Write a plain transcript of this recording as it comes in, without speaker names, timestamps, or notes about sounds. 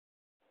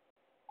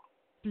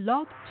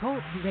Blog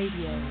Talk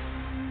Radio.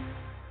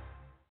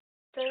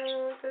 Hey,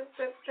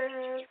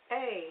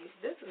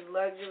 this is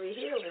luxury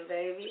healing,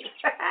 baby.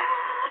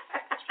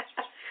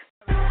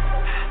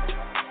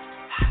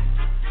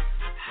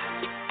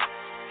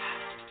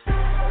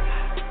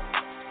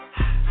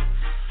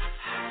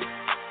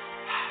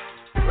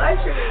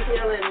 Luxury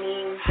healing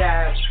means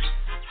that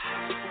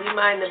we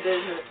mind the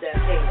business that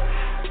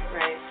pays,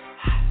 right?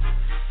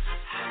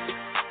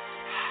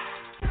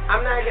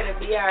 I'm not going to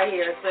be out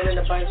here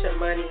spending a bunch of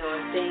money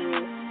on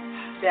things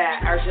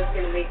that are just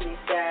going to make me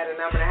sad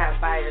and I'm going to have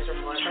buyer's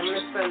remorse. I'm going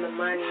to spend the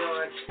money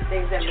on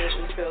things that make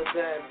me feel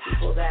good,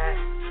 people that,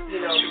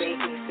 make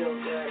me feel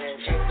good, and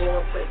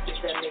going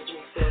places that make me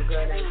feel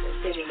good, and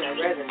things that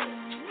resonate.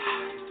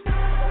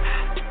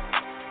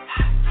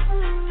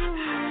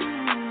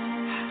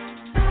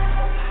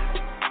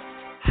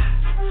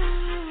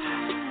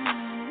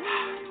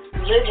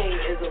 Living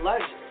is a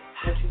luxury,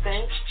 don't you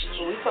think?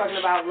 When we're talking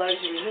about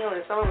luxury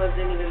healing, some of us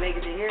didn't even make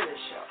it to hear this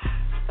show.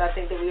 So I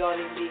think that we all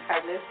need to be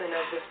cognizant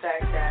of the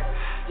fact that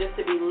just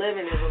to be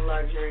living is a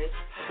luxury.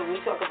 So when we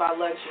talk about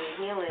luxury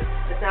healing,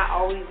 it's not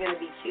always going to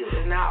be cute.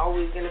 It's not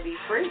always going to be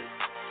free.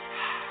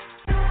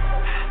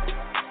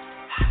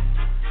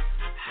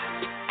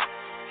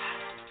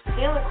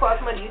 Healing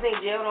costs money. You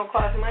think jail don't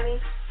cost money?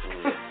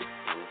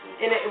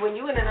 And when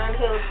you're in an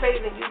unhealed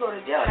space and you go to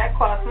jail, that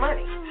costs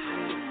money.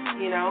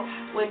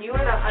 When you're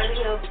in an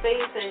unhealed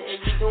space and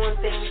you're doing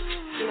things,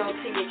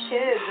 to your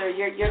kids, or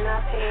you're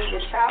not paying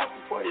your child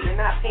support, or you're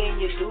not paying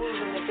your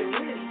dues in the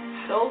community,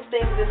 those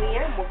things in the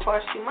end will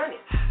cost you money.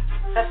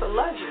 That's a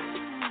luxury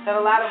that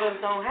a lot of us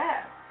don't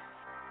have.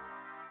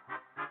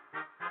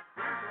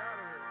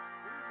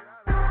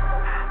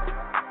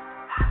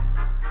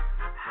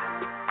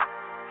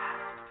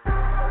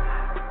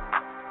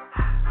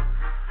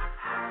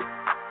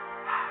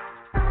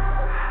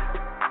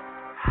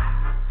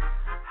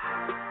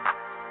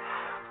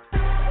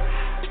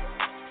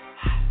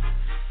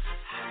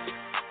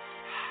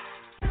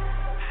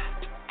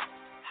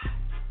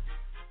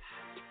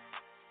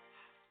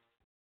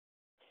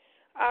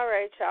 All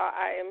right, y'all,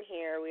 I am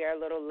here. We are a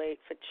little late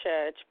for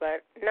Chuch,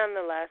 but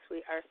nonetheless,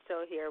 we are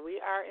still here. We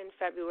are in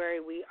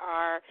February. We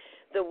are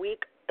in the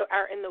week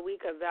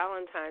of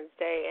Valentine's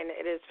Day, and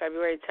it is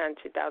February 10,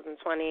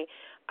 2020.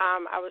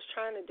 I was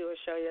trying to do a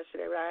show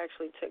yesterday, but I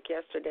actually took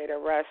yesterday to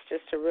rest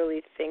just to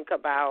really think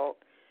about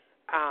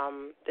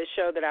the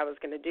show that I was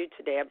going to do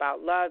today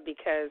about love,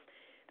 because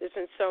there's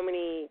been so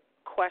many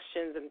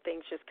questions and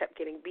things just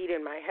kept getting beat in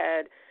my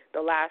head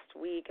the last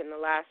week and the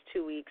last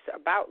 2 weeks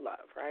about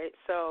love, right?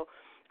 So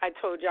I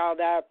told y'all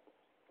that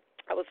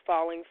I was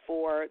falling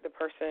for the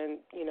person,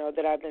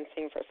 that I've been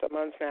seeing for some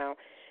months now.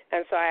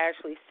 And so I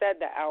actually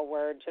said the L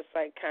word, just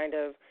like kind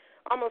of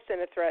almost in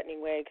a threatening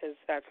way, because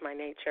that's my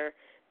nature.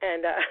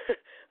 And,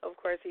 of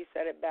course, he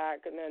said it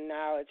back, and then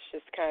now it's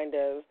just kind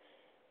of,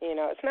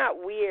 it's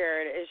not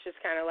weird. It's just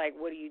kind of like,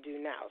 what do you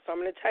do now? So I'm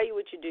going to tell you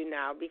what you do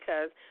now,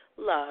 because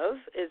love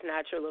is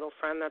not your little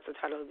friend. That's the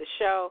title of the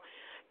show.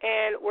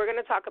 And we're going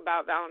to talk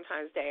about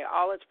Valentine's Day,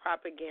 all its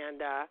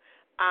propaganda.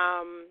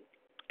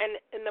 And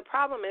the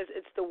problem is,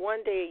 it's the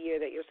one day a year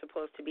that you're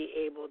supposed to be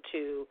able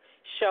to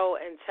show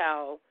and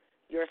tell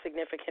your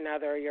significant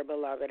other or your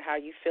beloved how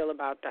you feel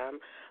about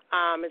them.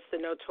 It's the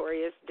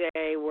notorious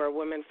day where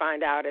women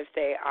find out if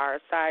they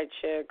are side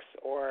chicks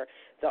or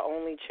the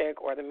only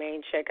chick or the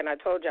main chick. And I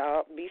told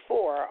y'all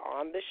before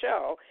on the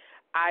show,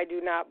 I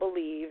do not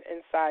believe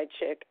in side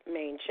chick,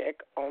 main chick,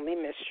 only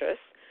mistress.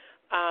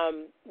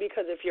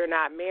 Because if you're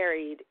not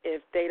married,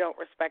 if they don't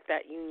respect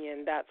that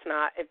union,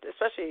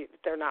 especially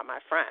if they're not my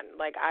friend.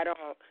 Like, I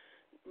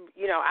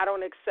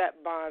don't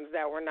accept bonds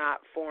that were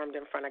not formed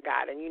in front of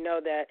God. And you know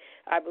that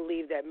I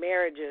believe that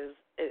marriage is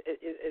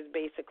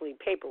basically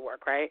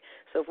paperwork, right?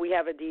 So if we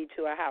have a deed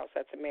to a house,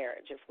 that's a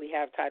marriage. If we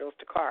have titles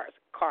to cars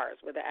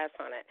with an S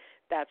on it,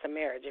 that's a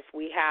marriage. If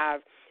we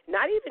have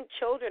not even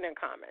children in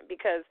common,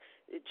 because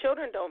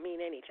children don't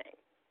mean anything.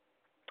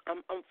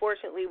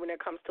 Unfortunately, when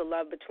it comes to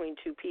love between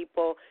two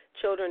people,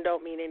 children don't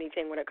mean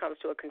anything when it comes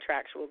to a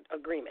contractual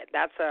agreement.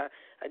 That's a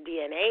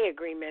DNA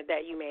agreement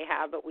that you may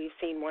have, but we've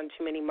seen one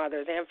too many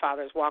mothers and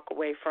fathers walk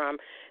away from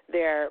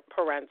their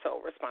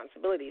parental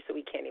responsibility, so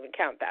we can't even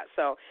count that.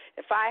 So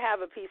if I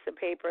have a piece of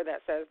paper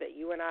that says that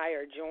you and I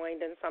are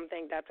joined in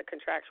something, that's a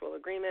contractual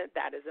agreement.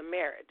 That is a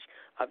marriage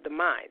of the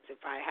minds.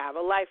 If I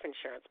have a life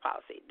insurance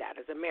policy, that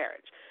is a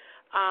marriage.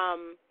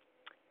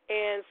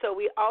 And so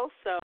we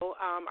also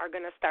are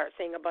going to start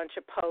seeing a bunch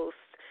of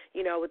posts,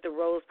 with the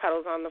rose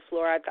petals on the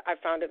floor. I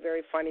found it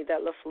very funny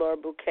that La Flor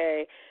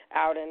Bouquet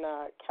out in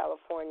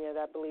California,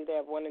 I believe they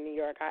have one in New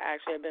York. I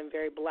actually have been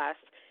very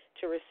blessed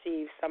to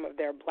receive some of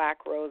their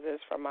black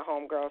roses from my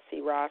homegirl, C.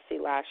 Rossi,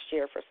 last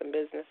year for some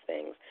business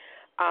things.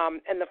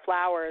 And the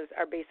flowers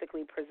are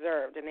basically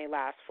preserved, and they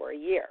last for a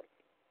year.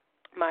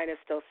 Mine is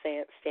still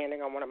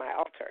standing on one of my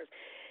altars.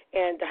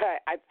 And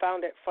I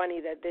found it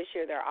funny that this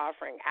year they're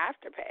offering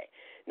Afterpay.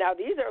 Now,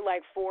 these are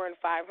like $400 and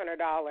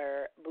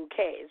 $500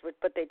 bouquets,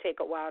 but they take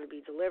a while to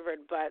be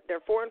delivered. But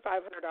they're $400 and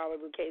 $500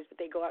 bouquets, but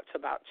they go up to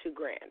about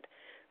 $2,000,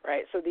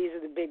 right? So these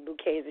are the big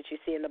bouquets that you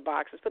see in the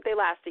boxes, but they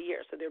last a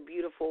year, so they're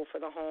beautiful for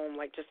the home,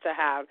 like just to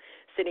have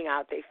sitting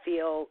out. They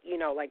feel,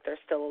 like they're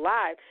still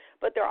alive,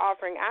 but they're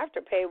offering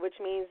Afterpay, which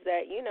means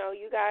that,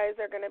 you guys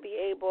are going to be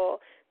able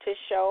to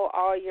show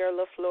all your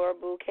La Fleur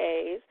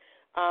bouquets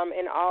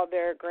in all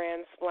their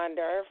grand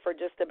splendor for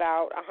just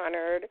about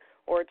 $100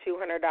 or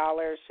 $200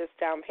 just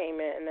down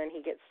payment, and then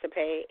he gets to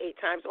pay 8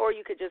 times. Or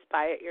you could just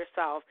buy it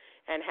yourself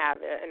and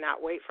have it and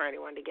not wait for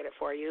anyone to get it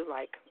for you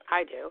like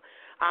I do.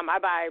 I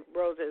buy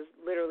roses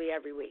literally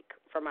every week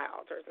for my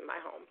altars in my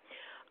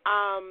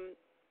home.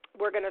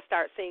 We're going to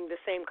start seeing the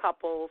same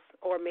couples,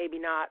 or maybe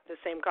not the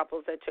same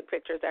couples that took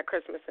pictures at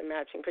Christmas in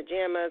matching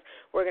pajamas.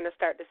 We're going to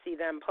start to see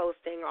them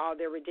posting all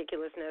their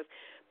ridiculousness.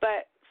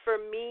 But for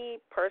me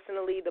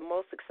personally, the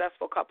most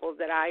successful couples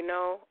that I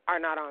know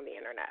are not on the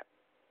internet.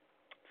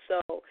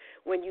 So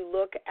when you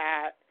look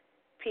at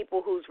people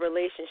whose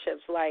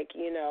relationships, like,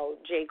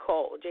 J.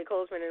 Cole. J.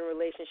 Cole's been in a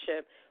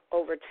relationship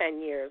over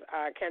 10 years.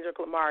 Kendrick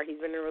Lamar, he's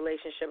been in a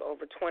relationship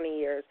over 20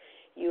 years.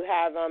 You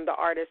have the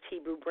artist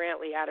Hebrew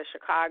Brantley out of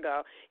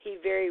Chicago. He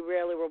very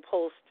rarely will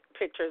post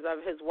pictures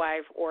of his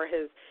wife or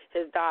his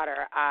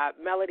daughter.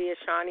 Melody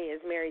Ashani is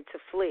married to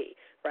Flea,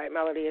 right?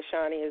 Melody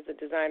Ashani is the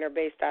designer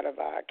based out of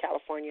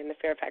California in the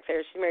Fairfax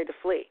area. She's married to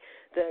Flea,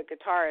 the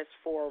guitarist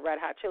for Red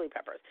Hot Chili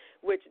Peppers,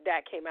 which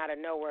that came out of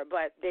nowhere,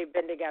 but they've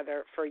been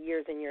together for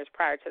years and years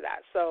prior to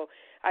that. So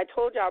I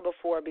told y'all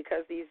before,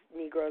 because these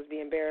Negroes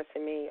be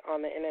embarrassing me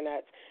on the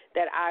internet,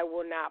 that I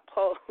will not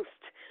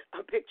post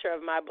a picture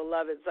of my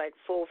beloved's like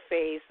full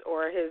face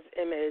or his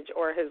image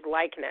or his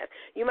likeness.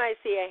 You might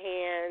see a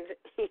hand,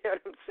 you know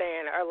what I'm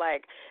saying, or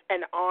like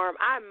an arm.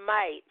 I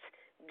might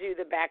do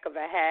the back of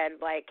a head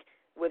like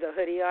with a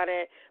hoodie on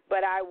it,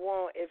 but I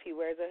won't if he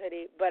wears a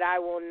hoodie, but I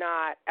will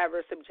not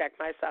ever subject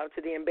myself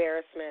to the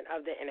embarrassment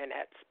of the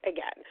internet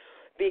again,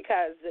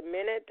 because the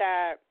minute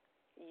that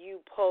you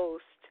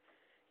post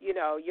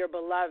your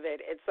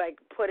beloved, it's like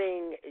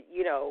putting,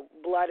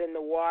 blood in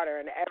the water,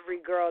 and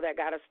every girl that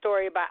got a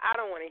story about, I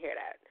don't want to hear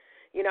that.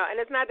 And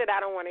it's not that I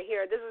don't want to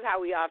hear it. This is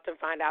how we often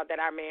find out that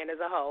our man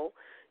is a hoe,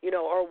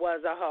 or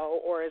was a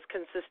hoe, or is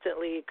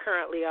consistently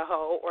currently a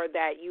hoe, or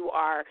that you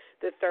are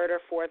the third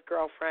or fourth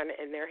girlfriend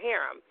in their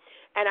harem.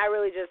 And I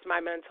really just, my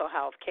mental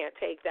health can't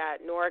take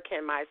that, nor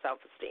can my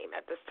self-esteem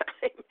at this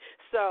time.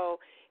 So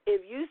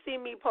if you see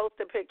me post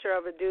a picture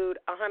of a dude,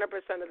 100%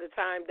 of the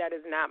time, that is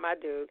not my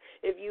dude.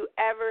 If you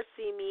ever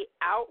see me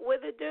out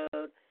with a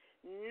dude,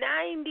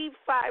 95%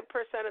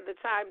 of the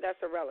time, that's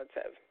a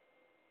relative.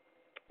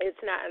 It's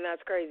not, and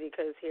that's crazy,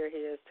 because here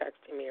he is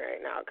texting me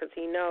right now, because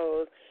he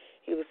knows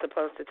he was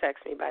supposed to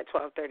text me by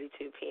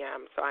 12:32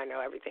 p.m., so I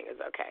know everything is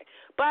okay.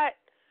 But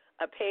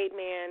a paid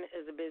man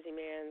is a busy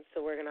man,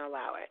 so we're going to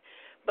allow it.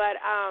 But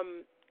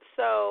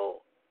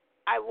so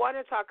I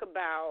want to talk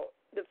about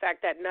the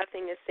fact that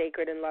nothing is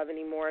sacred in love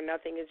anymore,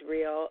 nothing is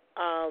real,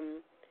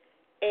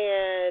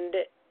 and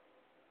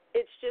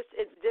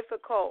it's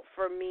difficult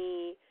for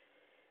me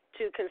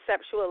to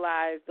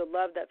conceptualize the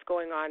love that's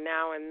going on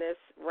now in this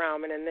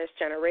realm and in this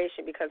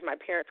generation, because my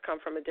parents come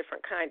from a different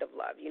kind of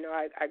love.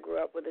 I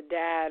grew up with a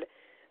dad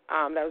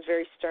that was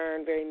very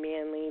stern, very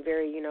manly,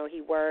 very,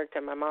 he worked,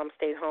 and my mom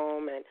stayed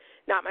home, and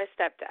not my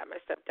stepdad. My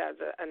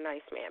stepdad's a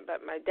nice man,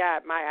 but my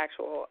dad, my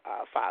actual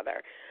father.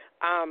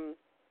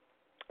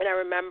 And I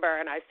remember,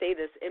 and I say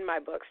this in my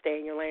book, Stay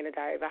in Your Lane, A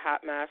Diary of a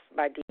Hot Mess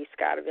by D.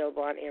 Scott,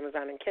 available on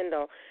Amazon and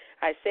Kindle.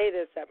 I say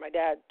this, that my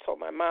dad told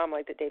my mom,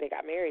 like, the day they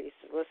got married, he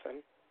says,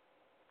 listen,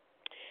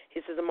 he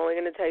says, I'm only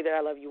going to tell you that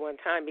I love you one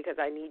time, because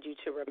I need you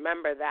to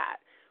remember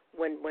that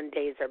when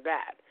days are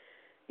bad.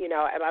 And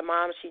my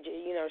mom,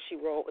 she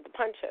rolled with the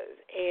punches.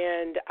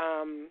 And,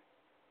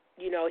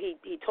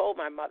 he told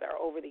my mother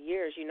over the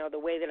years, the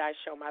way that I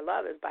show my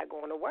love is by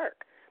going to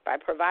work, by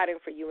providing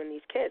for you and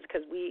these kids,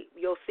 because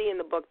you'll see in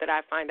the book that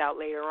I find out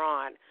later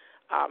on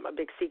a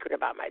big secret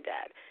about my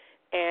dad,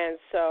 and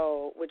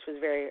so, which was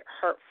very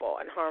hurtful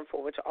and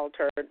harmful, which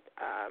altered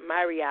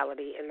my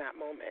reality in that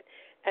moment.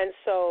 And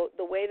so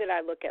the way that I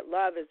look at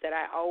love is that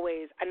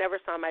I never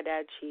saw my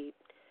dad cheat.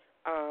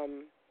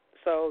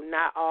 So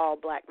not all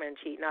black men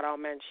cheat, not all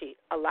men cheat.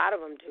 A lot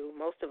of them do,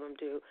 most of them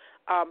do.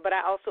 But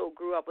I also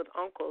grew up with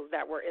uncles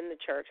that were in the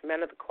church,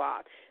 men of the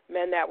cloth,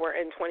 men that were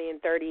in 20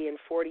 and 30 and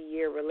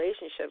 40-year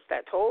relationships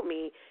that told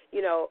me,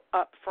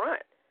 up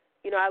front,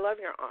 I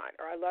love your aunt,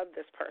 or I love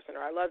this person,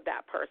 or I love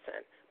that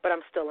person, but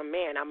I'm still a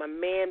man. I'm a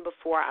man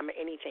before I'm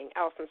anything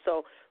else. And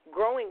so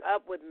growing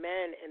up with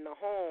men in the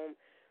home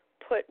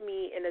put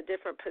me in a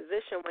different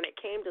position when it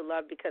came to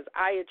love, because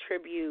I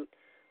attribute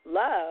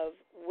love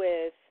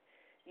with,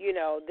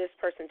 this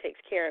person takes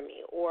care of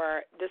me,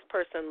 or this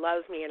person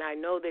loves me, and I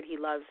know that he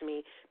loves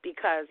me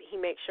because he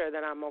makes sure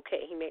that I'm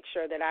okay. He makes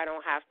sure that I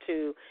don't have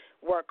to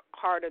work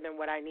harder than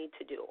what I need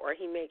to do, or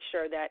he makes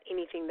sure that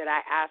anything that I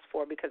ask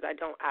for, because I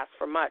don't ask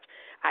for much,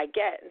 I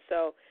get. And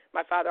so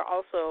my father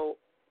also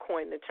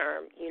coined the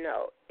term,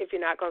 if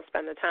you're not going to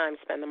spend the time,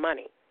 spend the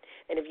money.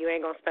 And if you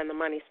ain't going to spend the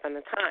money, spend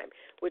the time,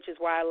 which is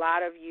why a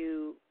lot of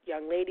you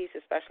young ladies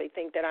especially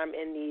think that I'm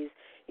in these,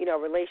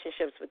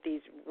 relationships with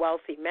these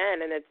wealthy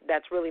men, and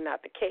that's really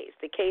not the case.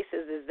 The case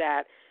is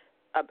that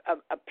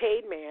a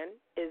paid man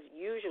is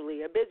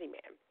usually a busy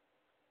man.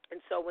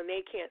 And so when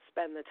they can't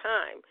spend the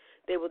time,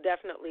 they will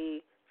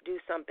definitely do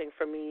something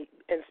for me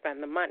and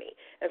spend the money.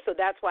 And so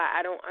that's why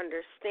I don't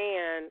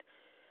understand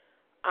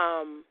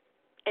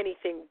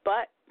anything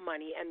but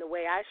money. And the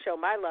way I show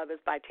my love is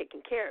by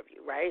taking care of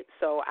you, right?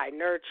 So I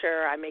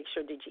nurture. I make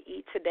sure, did you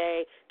eat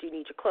today? Do you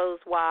need your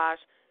clothes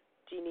washed?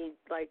 Do you need,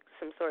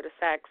 some sort of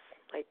sex?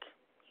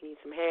 You need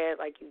some head?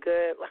 You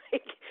good?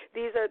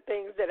 These are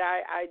things that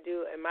I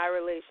do in my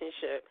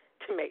relationship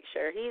to make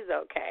sure he's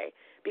okay,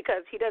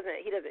 because he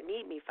doesn't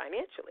need me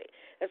financially.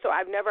 And so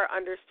I've never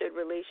understood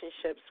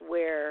relationships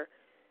where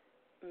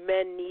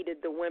men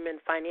needed the women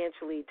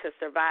financially to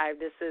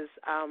survive. This is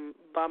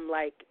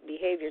bum-like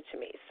behavior to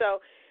me. So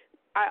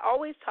I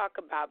always talk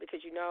about,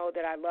 because you know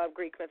that I love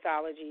Greek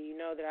mythology, you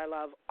know that I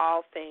love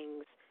all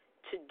things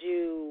to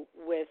do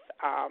with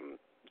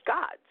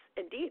gods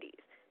and deities.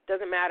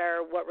 Doesn't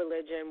matter what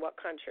religion, what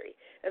country.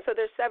 And so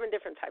there's 7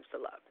 different types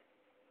of love,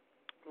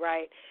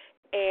 right?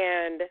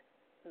 And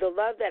the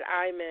love that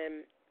I'm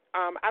in,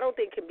 I don't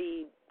think can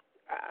be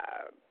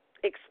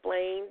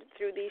explained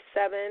through these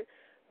 7,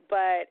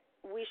 but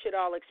we should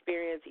all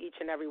experience each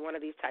and every one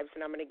of these types,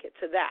 and I'm going to get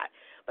to that.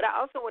 But I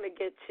also want to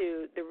get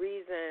to the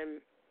reason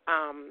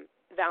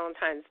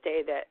Valentine's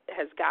Day that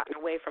has gotten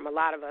away from a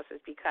lot of us is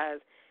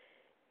because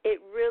you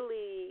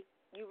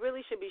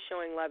really should be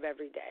showing love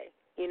every day.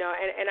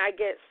 And I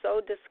get so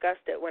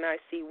disgusted when I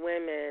see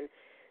women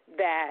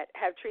that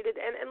have treated,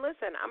 and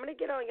listen, I'm going to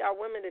get on y'all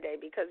women today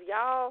because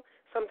y'all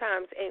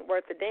sometimes ain't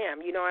worth a damn,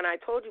 and I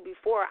told you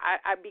before,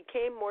 I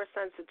became more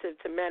sensitive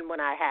to men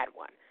when I had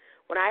one.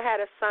 When I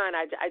had a son,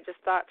 I just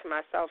thought to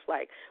myself,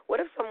 what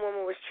if some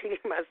woman was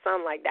treating my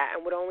son like that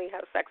and would only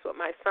have sex with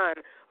my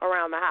son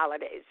around the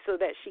holidays so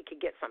that she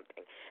could get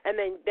something? And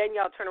then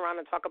y'all turn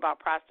around and talk about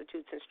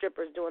prostitutes and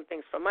strippers doing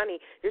things for money.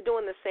 You're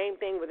doing the same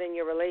thing within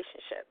your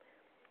relationship,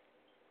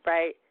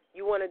 right?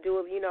 You want to do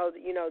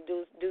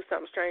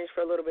something strange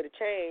for a little bit of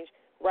change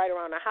right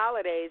around the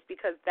holidays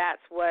because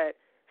that's what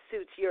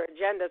suits your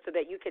agenda, so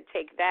that you could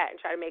take that and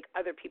try to make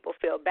other people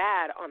feel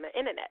bad on the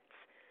internet.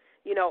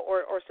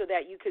 Or so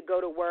that you could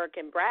go to work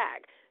and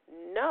brag.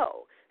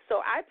 No.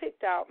 So I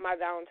picked out my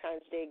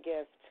Valentine's Day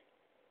gift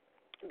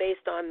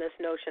based on this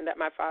notion that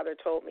my father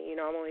told me,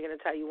 I'm only going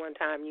to tell you one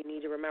time, you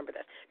need to remember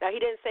this. Now,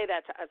 he didn't say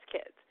that to us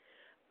kids.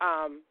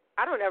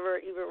 I don't ever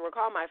even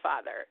recall my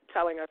father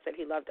telling us that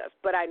he loved us,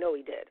 but I know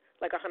he did,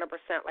 100%,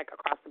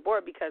 across the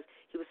board, because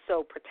he was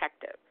so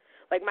protective.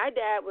 My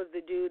dad was the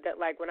dude that,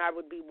 when I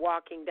would be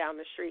walking down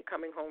the street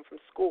coming home from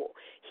school,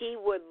 he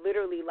would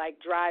literally,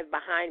 drive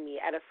behind me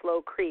at a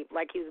slow creep,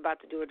 like he was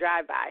about to do a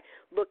drive-by,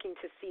 looking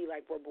to see,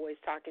 were boys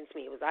talking to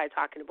me? Was I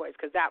talking to boys?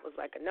 Because that was,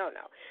 a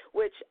no-no,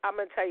 which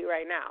I'm going to tell you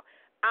right now,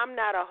 I'm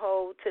not a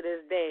hoe to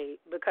this day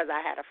because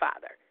I had a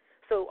father.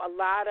 So a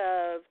lot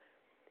of,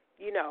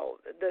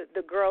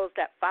 the girls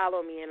that follow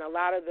me and a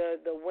lot of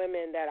the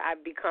women that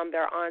I've become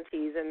their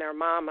aunties and their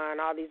mama and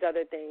all these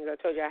other things, I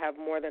told you I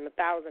have more than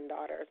 1,000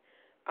 daughters.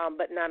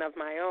 But none of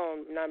my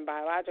own, none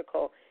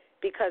biological,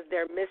 because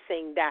they're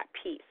missing that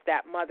piece,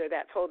 that mother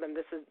that told them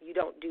you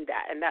don't do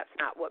that, and that's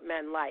not what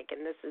men like,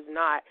 and this is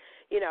not,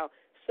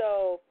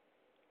 So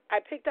I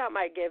picked out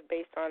my gift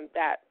based on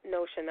that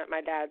notion that my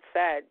dad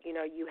said,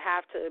 you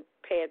have to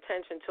pay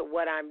attention to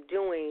what I'm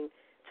doing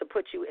to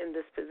put you in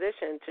this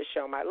position to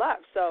show my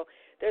love. So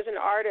there's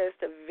an artist,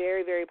 a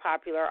very, very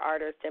popular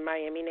artist in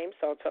Miami named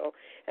Soto,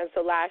 and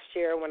so last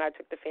year when I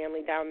took the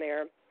family down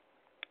there,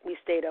 we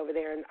stayed over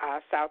there in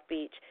South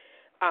Beach.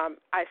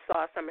 I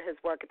saw some of his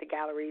work at the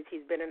galleries.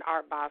 He's been in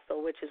Art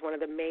Basel, which is one of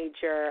the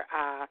major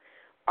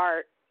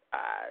art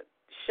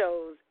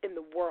shows in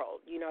the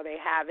world. They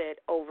have it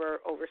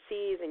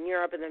overseas in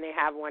Europe, and then they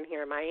have one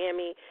here in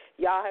Miami.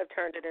 Y'all have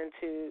turned it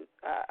into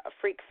a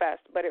freak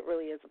fest, but it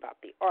really is about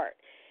the art.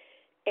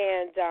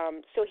 And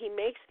so he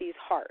makes these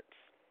hearts,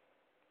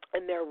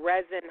 and they're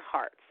resin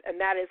hearts, and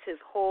that is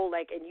his whole,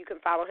 and you can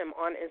follow him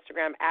on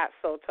Instagram at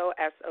Soto,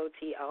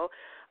 S-O-T-O.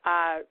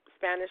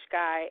 Spanish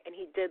guy, and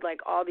he did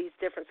all these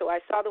different. So I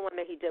saw the one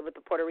that he did with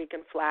the Puerto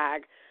Rican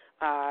flag,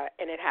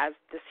 and it has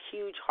this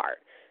huge heart.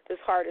 This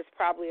heart is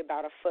probably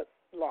about a foot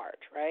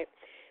large, right?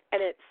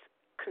 And it's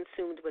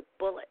consumed with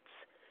bullets.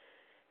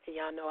 And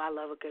y'all know I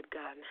love a good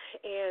gun.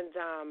 And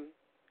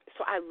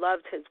so I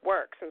loved his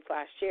work since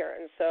last year.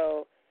 And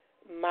so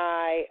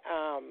my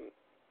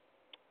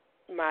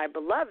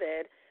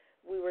beloved,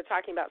 we were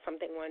talking about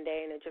something one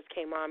day, and it just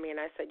came on me, and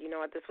I said, you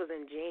know what, this was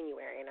in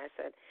January, and I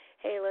said,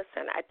 hey,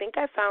 listen, I think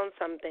I found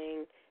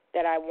something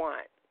that I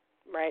want,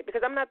 right?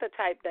 Because I'm not the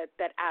type that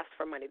asks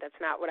for money. That's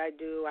not what I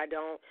do. I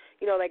don't,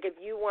 if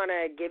you want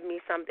to give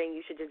me something,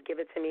 you should just give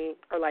it to me,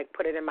 or,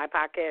 put it in my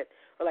pocket,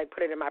 or,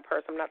 put it in my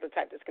purse. I'm not the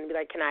type that's going to be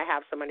can I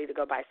have some money to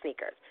go buy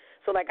sneakers?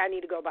 So, I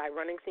need to go buy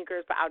running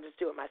sneakers, but I'll just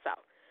do it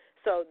myself.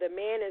 So the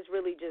man is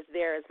really just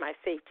there as my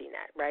safety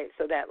net, right?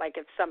 So that, like,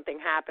 if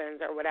something happens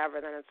or whatever,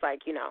 then it's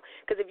like,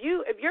 because if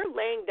you're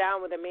laying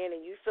down with a man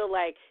and you feel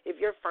like if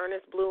your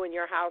furnace blew in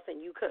your house and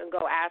you couldn't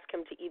go ask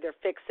him to either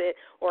fix it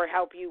or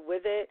help you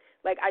with it,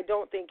 like, I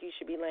don't think you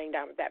should be laying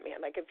down with that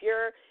man. Like, if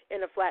you're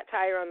in a flat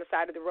tire on the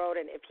side of the road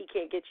and if he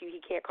can't get you,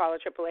 he can't call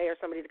a AAA or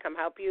somebody to come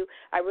help you,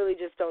 I really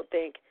just don't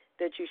think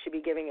that you should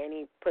be giving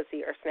any pussy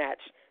or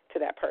snatch to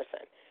that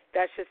person.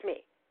 That's just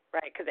me.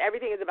 Right, because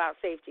everything is about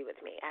safety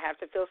with me. I have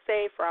to feel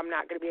safe or I'm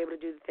not going to be able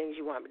to do the things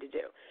you want me to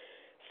do.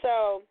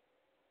 So,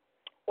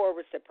 or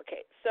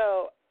reciprocate.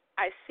 So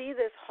I see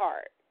this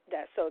heart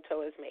that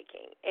Soto is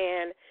making,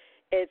 and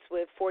it's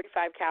with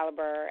 .45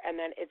 caliber, and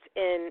then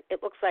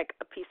it looks like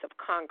a piece of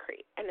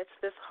concrete. And it's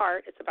this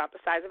heart. It's about the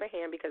size of a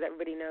hand because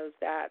everybody knows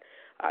that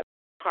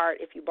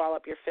heart, if you ball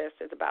up your fist,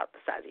 is about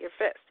the size of your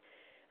fist.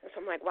 And so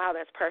I'm like, wow,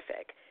 that's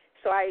perfect.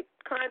 So I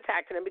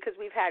contacted him because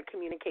we've had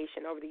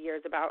communication over the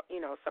years about,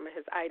 some of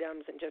his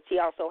items, and just he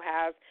also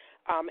has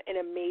an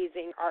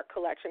amazing art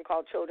collection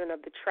called Children of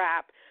the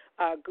Trap.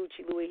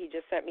 Gucci Louis, he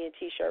just sent me a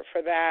T-shirt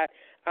for that,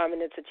 and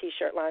it's a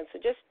T-shirt line.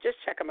 So just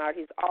check him out.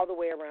 He's all the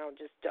way around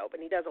just dope,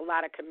 and he does a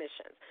lot of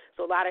commissions.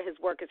 So a lot of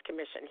his work is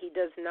commissioned. He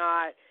does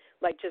not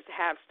just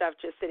have stuff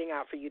just sitting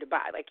out for you to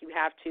buy. Like, you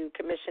have to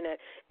commission it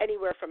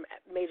anywhere from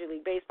Major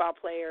League Baseball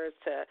players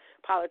to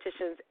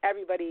politicians.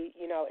 Everybody,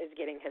 is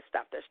getting his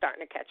stuff. They're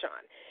starting to catch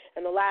on.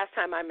 And the last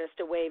time I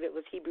missed a wave, it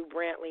was Hebrew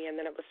Brantley, and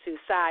then it was Sue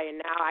Sai, and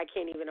now I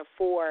can't even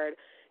afford,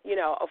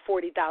 a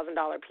 $40,000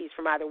 piece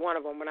from either one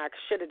of them when I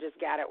should have just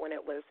got it when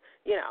it was,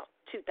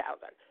 $2,000.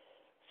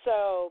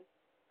 So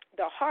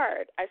the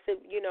heart, I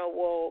said,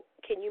 well,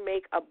 can you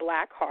make a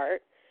black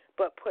heart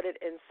but put it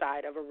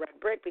inside of a red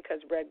brick, because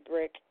red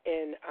brick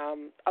in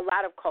a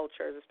lot of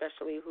cultures,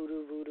 especially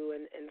hoodoo, voodoo,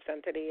 and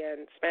Santeria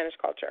and Spanish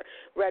culture,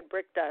 red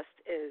brick dust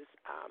is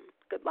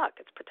good luck.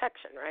 It's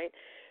protection, right?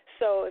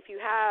 So if you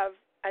have,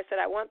 I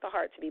said, I want the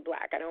heart to be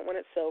black. I don't want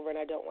it silver, and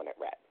I don't want it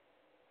red.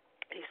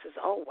 He says,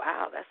 oh,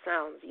 wow, that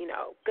sounds,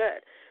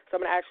 good. So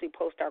I'm going to actually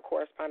post our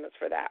correspondence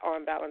for that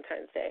on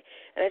Valentine's Day.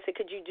 And I said,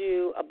 could you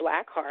do a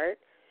black heart?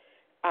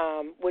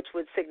 Which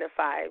would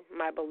signify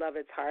my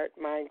beloved's heart,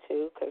 mine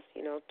too, because,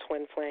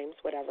 twin flames,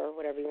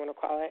 whatever you want to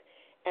call it.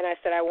 And I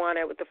said I want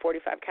it with the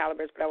 .45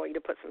 calibers, but I want you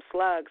to put some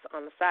slugs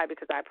on the side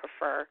because I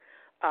prefer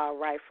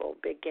rifle,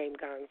 big game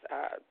guns,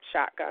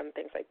 shotgun,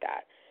 things like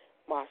that,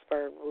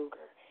 Mossberg,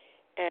 Ruger.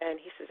 And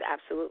he says,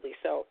 absolutely.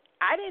 So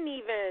I didn't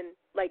even,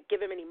 give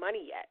him any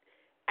money yet.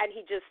 And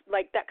he just,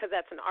 that, because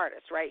that's an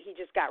artist, right? He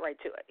just got right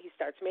to it. He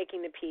starts making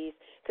the piece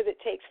because it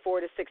takes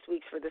 4 to 6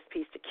 weeks for this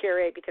piece to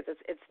curate because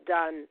it's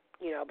done,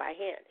 by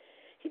hand.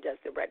 He does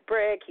the red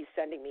brick. He's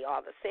sending me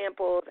all the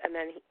samples. And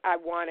then I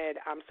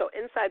wanted, so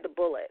inside the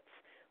bullets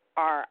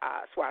are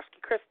Swarovski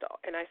crystal.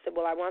 And I said,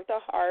 well, I want the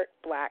heart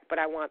black, but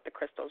I want the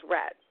crystals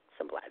red,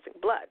 symbolizing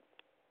blood,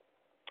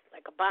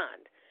 like a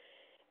bond.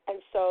 And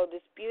so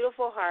this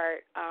beautiful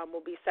heart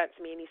will be sent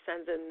to me, and he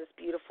sends in this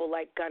beautiful,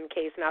 gun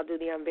case, and I'll do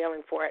the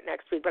unveiling for it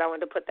next week. But I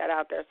wanted to put that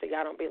out there so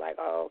y'all don't be like,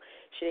 oh,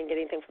 she didn't get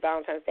anything for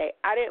Valentine's Day.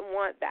 I didn't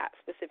want that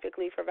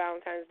specifically for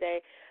Valentine's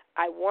Day.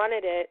 I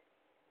wanted it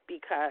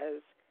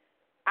because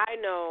I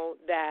know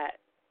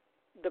that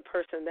the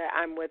person that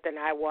I'm with and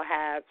I will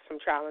have some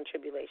trial and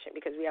tribulation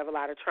because we have a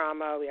lot of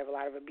trauma. We have a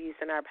lot of abuse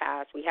in our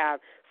past. We have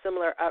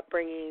similar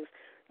upbringings.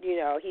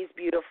 He's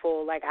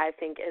beautiful, I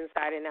think,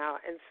 inside and out.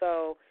 And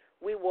so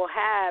we will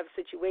have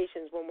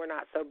situations when we're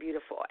not so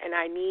beautiful. And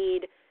I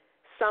need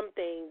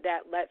something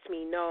that lets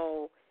me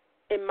know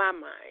in my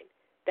mind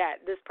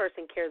that this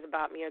person cares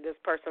about me or this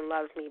person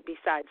loves me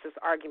besides this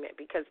argument,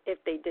 because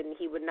if they didn't,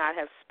 he would not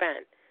have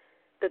spent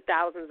the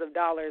thousands of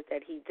dollars that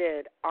he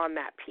did on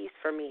that piece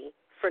for me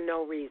for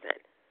no reason,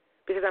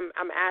 because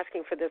I'm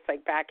asking for this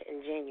back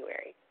in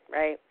January,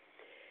 right?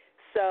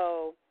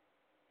 So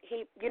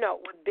he,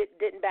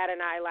 didn't bat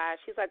an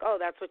eyelash. He's like, oh,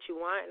 that's what you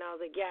want? And I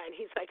was like, yeah. And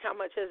he's like, how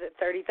much is it,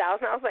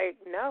 $30,000? I was like,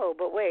 no,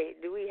 but wait,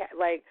 do we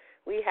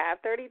we have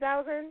 $30,000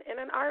 in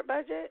an art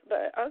budget?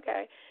 But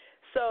okay.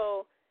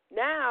 So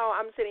now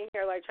I'm sitting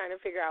here trying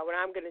to figure out what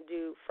I'm going to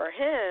do for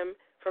him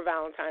for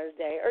Valentine's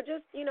Day, or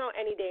just,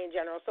 any day in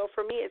general. So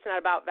for me, it's not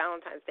about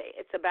Valentine's Day.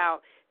 It's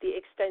about the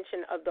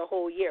extension of the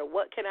whole year.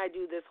 What can I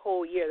do this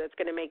whole year that's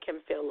going to make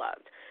him feel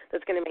loved,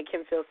 that's going to make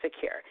him feel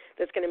secure,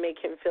 that's going to make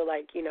him feel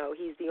like,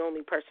 he's the only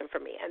person for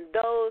me? And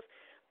those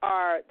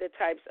are the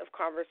types of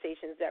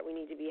conversations that we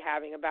need to be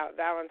having about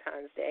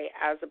Valentine's Day,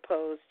 as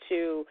opposed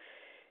to,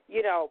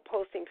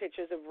 posting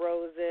pictures of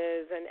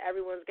roses and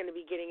everyone's going to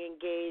be getting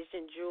engaged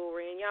in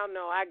jewelry. And y'all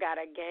know I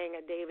got a gang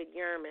of David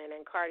Yurman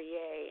and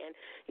Cartier and,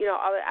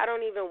 all that. I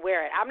don't even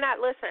wear it. I'm not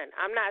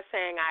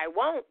saying I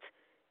won't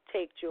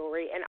take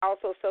jewelry. And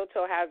also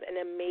Soto has an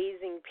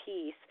amazing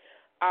piece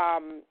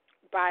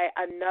by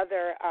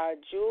another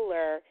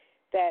jeweler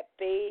that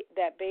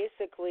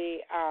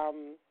basically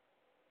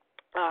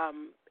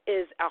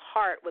is a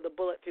heart with a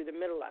bullet through the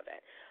middle of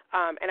it.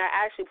 And I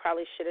actually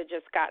probably should have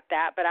just got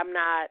that, but I'm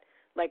not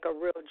a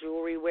real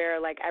jewelry wearer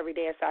every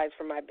day aside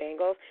from my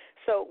bangles.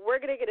 So we're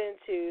going to get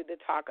into the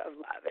talk of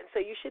love. And so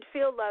you should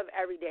feel love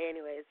every day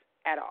anyways.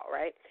 at all,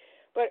 right?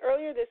 But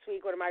earlier this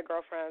week, one of my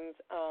girlfriends,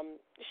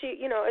 she,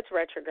 it's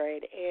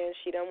retrograde, and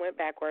she done went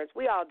backwards.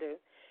 We all do.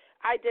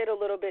 I did a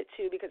little bit,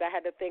 too, because I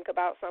had to think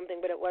about something,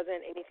 but it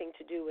wasn't anything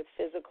to do with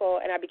physical,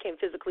 and I became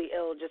physically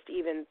ill just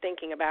even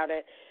thinking about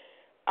it.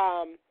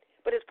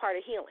 But it's part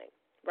of healing,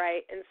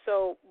 right? And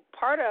so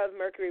part of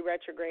Mercury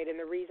retrograde and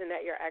the reason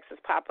that your exes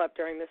pop up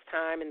during this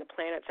time and the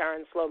planets are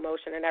in slow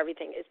motion and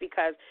everything is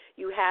because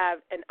you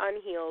have an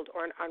unhealed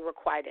or an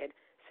unrequited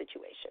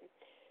situation.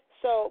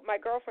 So my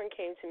girlfriend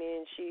came to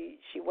me, and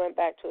she went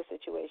back to a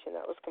situation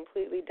that was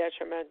completely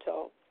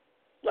detrimental,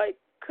 like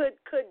could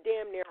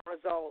damn near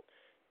result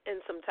in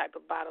some type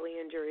of bodily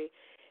injury.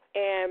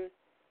 And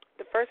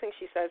the first thing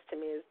she says to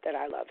me is that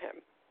I love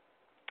him.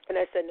 And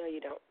I said, no,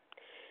 you don't.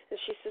 And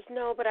she says,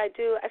 no, but I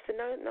do. I said,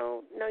 no,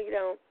 you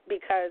don't,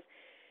 because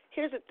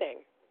here's the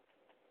thing.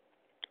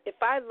 If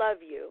I love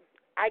you,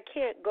 I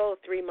can't go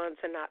 3 months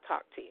and not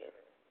talk to you.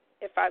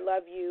 If I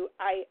love you,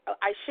 I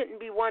shouldn't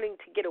be wanting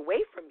to get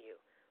away from you.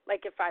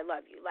 Like, if I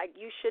love you. Like,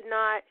 you should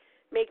not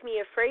make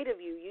me afraid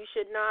of you. You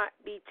should not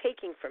be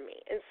taking from me.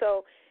 And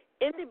so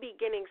in the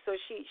beginning, so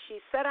she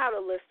set out a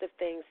list of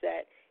things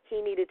that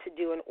he needed to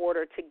do in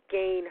order to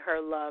gain her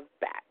love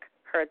back,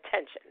 her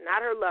attention.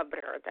 Not her love,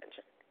 but her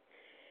attention.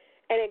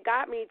 And it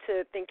got me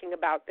to thinking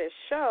about this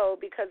show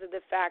because of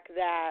the fact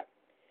that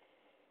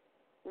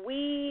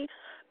we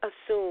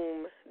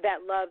assume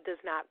that love does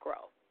not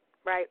grow,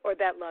 right, or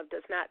that love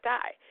does not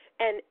die.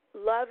 And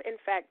love, in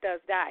fact,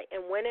 does die.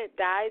 And when it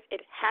dies,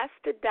 it has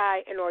to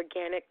die an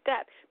organic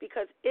death,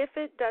 because if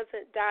it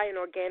doesn't die an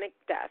organic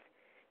death,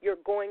 you're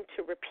going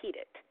to repeat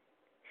it.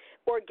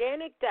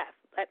 Organic death,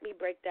 let me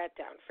break that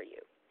down for you.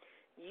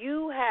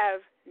 You have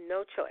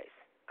no choice.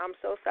 I'm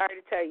so sorry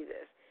to tell you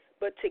this,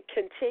 but to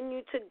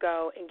continue to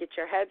go and get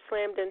your head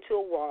slammed into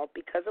a wall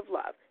because of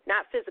love,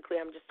 not physically,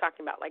 I'm just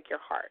talking about like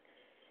your heart.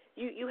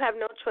 You have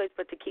no choice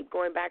but to keep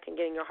going back and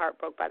getting your heart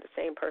broke by the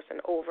same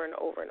person over and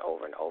over and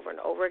over and over and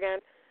over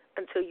again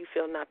until you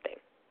feel nothing.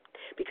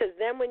 Because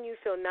then when you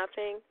feel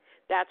nothing,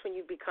 that's when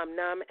you become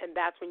numb, and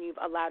that's when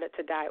you've allowed it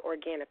to die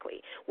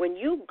organically. When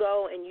you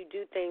go and you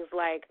do things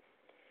like,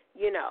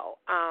 you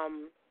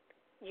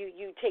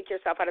take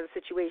yourself out of the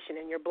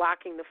situation and you're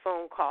blocking the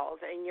phone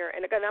calls, and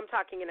again, I'm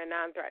talking in a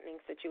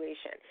non-threatening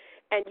situation,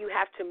 and you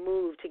have to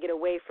move to get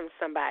away from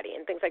somebody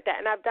and things like that.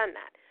 And I've done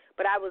that.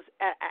 But I was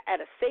at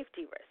a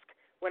safety risk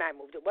when I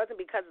moved. It wasn't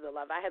because of the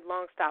love. I had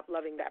long stopped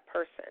loving that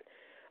person.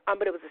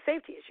 But it was a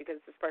safety issue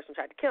because this person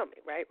tried to kill me,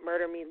 right?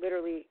 Murder me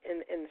literally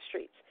in the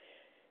streets,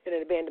 in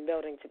an abandoned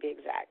building to be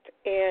exact.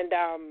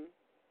 And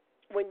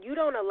when you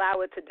don't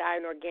allow it to die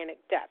an organic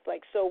death,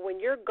 like so when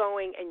you're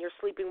going and you're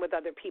sleeping with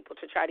other people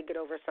to try to get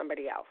over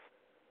somebody else,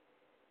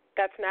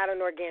 that's not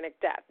an organic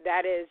death.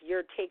 That is,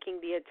 you're taking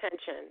the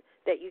attention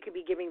that you could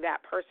be giving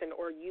that person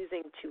or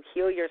using to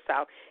heal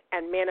yourself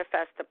and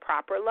manifest the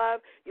proper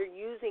love. You're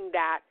using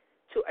that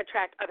to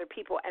attract other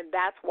people, and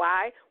that's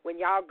why when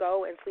y'all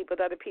go and sleep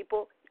with other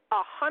people,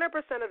 100%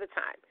 of the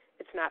time,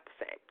 it's not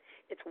the same.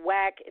 It's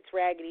whack, it's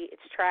raggedy,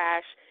 it's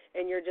trash,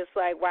 and you're just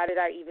like, why did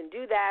I even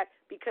do that?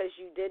 Because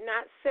you did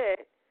not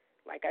sit,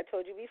 like I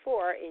told you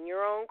before, in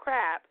your own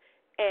crap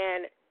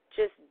and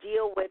just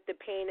deal with the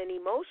pain and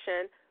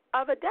emotion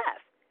of a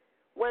death.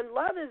 When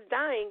love is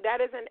dying, that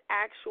is an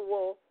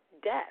actual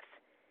death,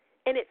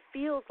 and it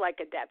feels like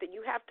a death, and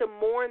you have to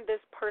mourn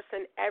this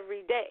person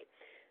every day.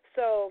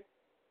 So,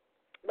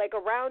 like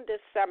around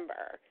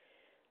December,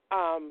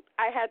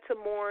 I had to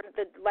mourn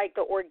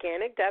the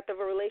organic death of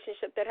a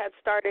relationship that had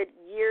started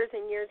years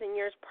and years and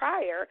years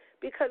prior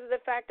because of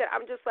the fact that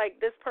I'm just like,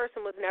 this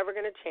person was never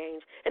going to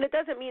change. And it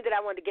doesn't mean that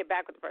I wanted to get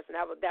back with the person.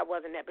 That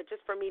wasn't it. But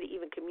just for me to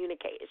even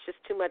communicate, it's just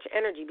too much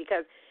energy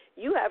because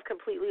you have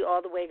completely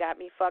all the way got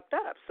me fucked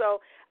up. So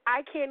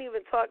I can't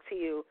even talk to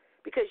you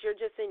because you're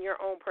just in your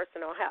own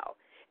personal hell.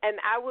 And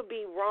I would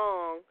be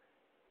wrong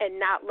and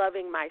not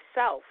loving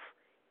myself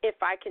if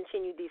I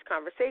continued these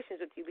conversations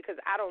with you because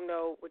I don't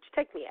know what you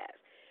take me as.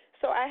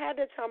 So I had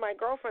to tell my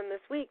girlfriend this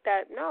week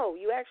that, no,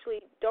 you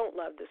actually don't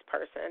love this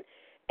person.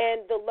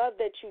 And the love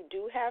that you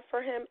do have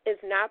for him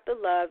is not the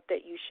love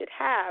that you should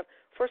have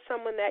for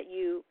someone that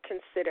you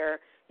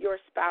consider your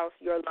spouse,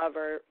 your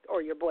lover,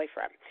 or your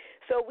boyfriend.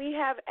 So we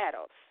have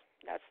Eros.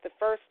 That's the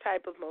first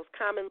type of most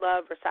common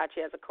love.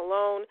 Versace has a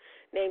cologne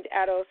named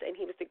Eros, and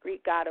he was the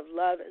Greek god of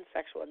love and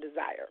sexual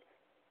desire.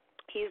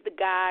 He's the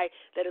guy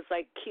that is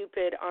like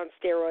Cupid on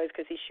steroids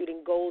because he's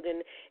shooting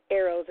golden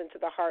arrows into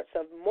the hearts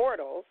of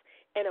mortals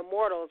and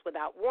immortals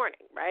without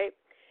warning, right?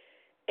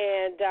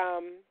 And,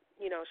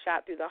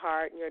 shot through the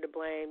heart and you're to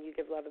blame, you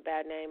give love a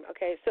bad name.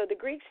 Okay, so the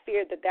Greeks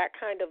feared that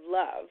kind of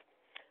love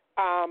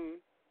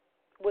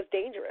was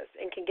dangerous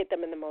and can get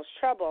them in the most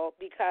trouble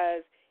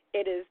because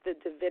it is the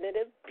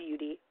divinative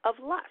beauty of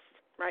lust,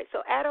 right?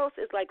 So Eros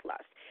is like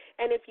lust.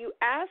 And if you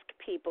ask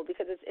people,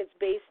 because it's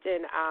based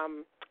in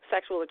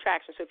sexual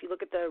attraction, so if you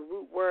look at the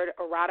root word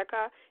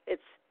erotica,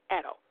 it's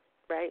Eros,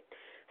 right?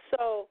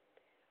 So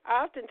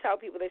I often tell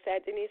people, they say,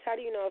 Denise, how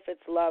do you know if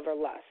it's love or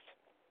lust?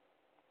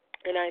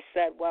 And I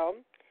said, well,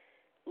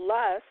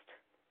 lust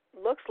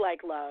looks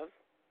like love,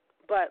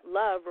 but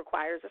love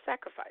requires a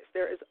sacrifice.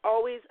 There is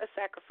always a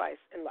sacrifice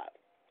in love,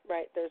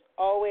 right? There's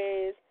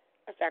always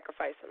a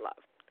sacrifice in love,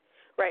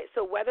 right?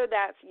 So whether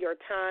that's your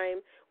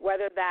time,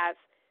 whether that's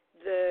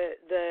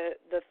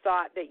the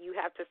thought that you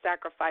have to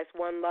sacrifice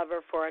one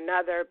lover for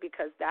another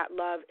because that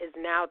love is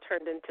now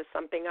turned into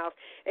something else.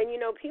 And,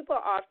 people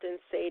often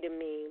say to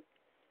me,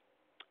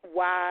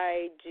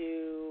 I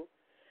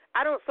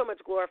don't so much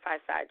glorify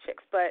side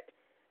chicks, but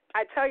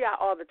I tell y'all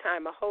all the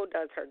time, a hoe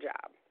does her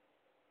job.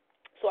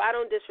 So I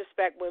don't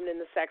disrespect women in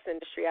the sex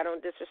industry. I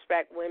don't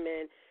disrespect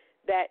women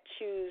that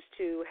choose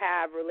to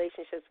have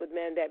relationships with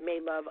men that may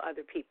love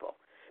other people,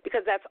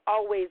 because that's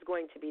always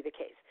going to be the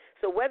case.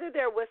 So whether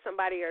they're with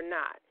somebody or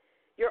not,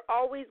 you're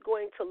always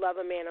going to love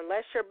a man,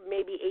 unless you're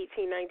maybe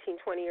 18, 19,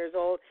 20 years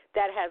old,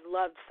 that has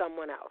loved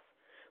someone else,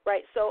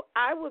 right? So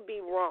I would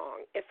be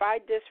wrong if I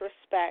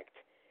disrespect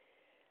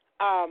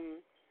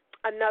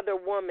another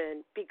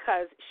woman,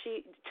 because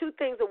two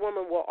things a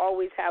woman will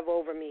always have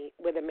over me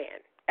with a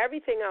man.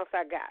 Everything else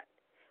I got.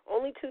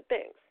 Only two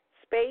things,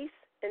 space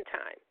and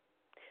time.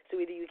 So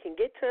either you can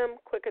get to him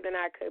quicker than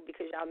I could,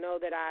 because y'all know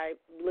that I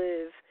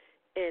live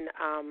in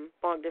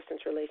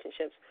long-distance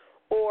relationships,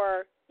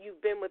 or you've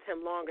been with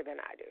him longer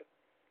than I do.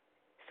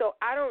 So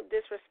I don't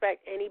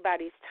disrespect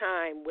anybody's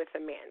time with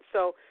a man.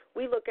 So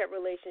we look at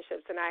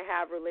relationships, and I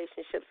have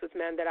relationships with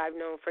men that I've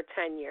known for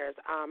 10 years.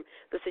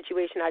 The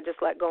situation I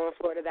just let go in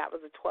Florida, that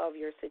was a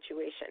 12-year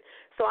situation.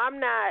 So I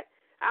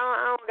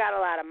don't got a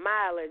lot of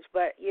mileage,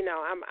 but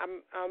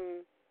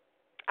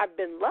I've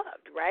been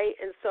loved, right?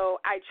 And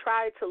so I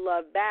try to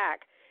love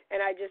back,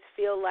 and I just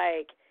feel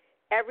like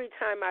every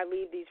time I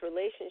leave these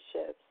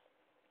relationships,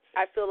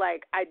 I feel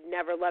like I'd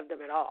never loved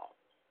them at all,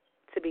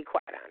 to be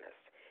quite honest.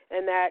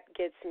 And that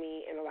gets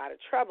me in a lot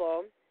of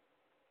trouble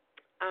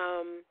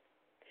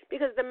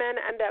because the men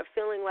end up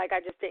feeling like I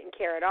just didn't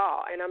care at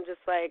all. And I'm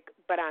just like,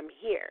 but I'm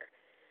here,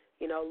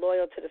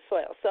 loyal to the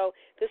soil. So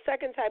the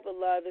second type of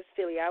love is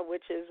philia,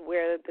 which is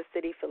where the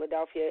city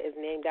Philadelphia is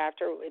named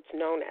after. It's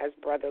known as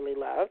brotherly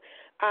love.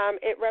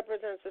 It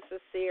represents a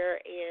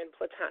sincere and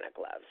platonic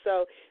love.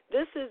 So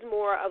this is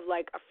more of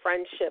like a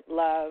friendship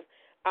love.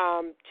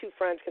 Two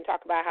friends can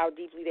talk about how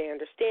deeply they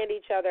understand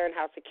each other and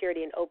how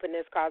security and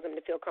openness cause them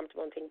to feel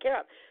comfortable and taken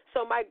care of.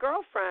 So my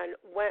girlfriend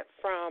went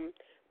from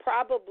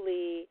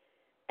probably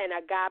an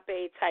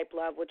agape type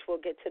love, which we'll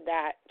get to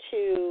that,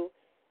 to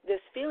this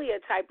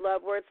philia type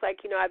love where it's like,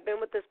 I've been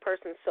with this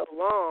person so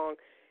long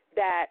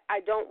that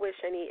I don't wish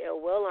any ill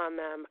will on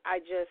them. I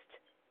just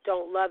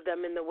don't love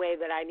them in the way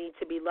that I need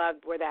to be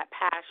loved, where that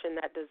passion,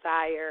 that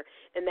desire,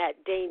 and that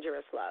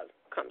dangerous love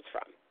comes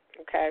from,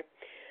 okay?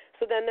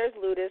 So then there's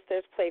ludus,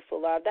 there's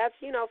playful love. That's,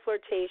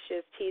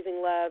 flirtatious,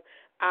 teasing love,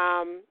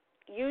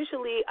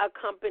 usually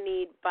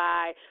accompanied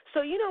by,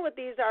 so you know what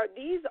these are?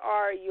 These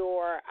are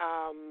your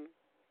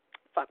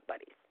fuck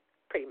buddies,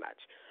 pretty much,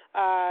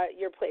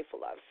 your playful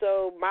love.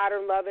 So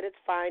modern love at its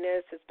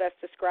finest is best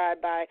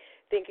described by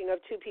thinking of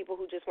two people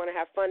who just want to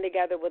have fun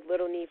together with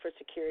little need for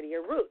security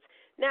or roots.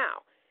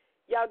 Now,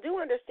 y'all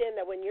do understand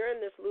that when you're in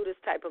this ludus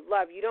type of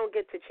love, you don't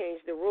get to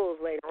change the rules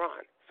later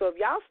on. So if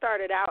y'all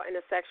started out in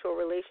a sexual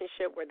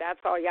relationship where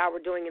that's all y'all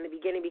were doing in the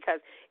beginning because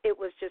it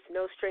was just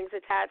no strings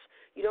attached,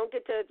 you don't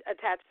get to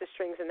attach the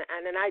strings in the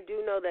end. And I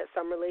do know that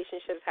some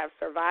relationships have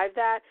survived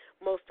that.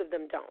 Most of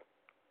them don't,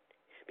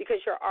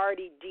 because you're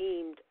already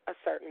deemed a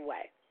certain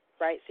way,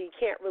 right? So you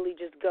can't really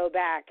just go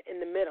back in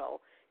the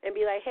middle and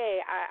be like,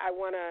 hey, I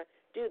want to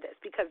do this,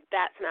 because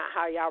that's not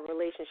how y'all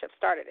relationship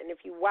started. And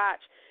if you watch,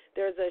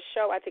 there's a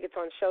show, I think it's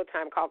on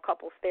Showtime, called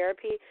Couples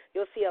Therapy.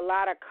 You'll see a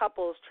lot of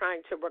couples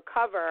trying to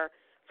recover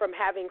from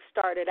having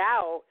started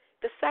out.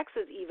 The sex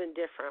is even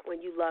different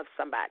when you love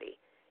somebody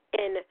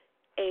in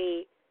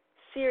a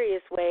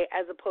serious way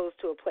as opposed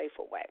to a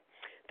playful way.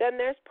 Then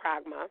there's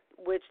pragma,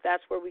 which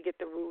that's where we get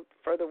the root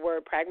for the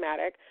word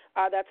pragmatic.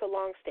 That's a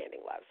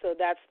long-standing love. So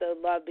that's the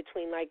love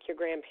between, like, your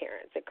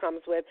grandparents. It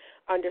comes with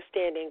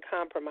understanding,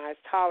 compromise,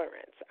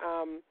 tolerance,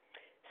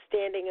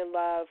 standing in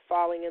love,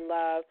 falling in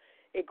love.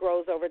 It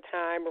grows over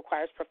time,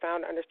 requires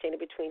profound understanding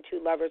between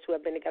two lovers who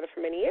have been together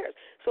for many years.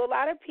 So a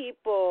lot of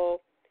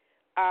people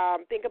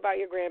think about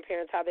your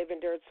grandparents, how they've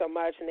endured so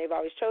much, and they've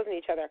always chosen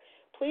each other.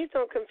 Please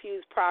don't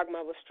confuse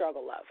pragma with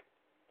struggle love.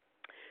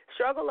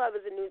 Struggle love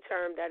is a new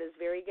term that is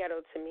very ghetto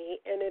to me,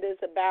 and it is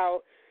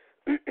about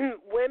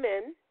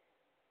women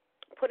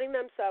putting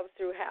themselves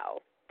through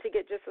hell to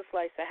get just a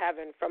slice of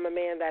heaven from a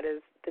man that is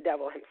the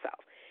devil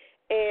himself.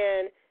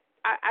 And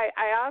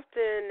I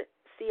often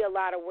see a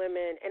lot of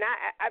women, and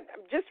I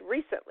just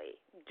recently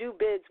do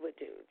bids with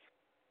dudes.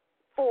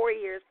 4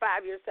 years,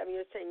 5 years, 7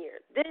 years, 10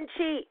 years. Didn't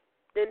cheat,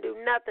 didn't do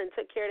nothing,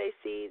 took care of their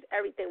seeds,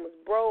 everything was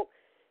broke,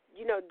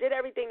 did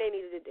everything they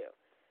needed to do.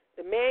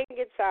 The man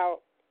gets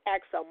out,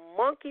 acts a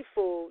monkey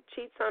fool,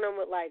 cheats on him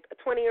with like a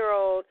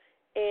 20-year-old,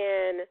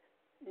 and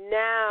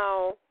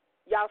now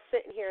y'all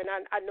sitting here, and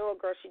I know a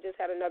girl, she just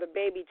had another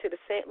baby to the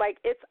same, like,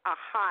 it's a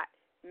hot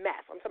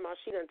mess. I'm talking about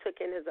she done took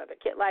in his other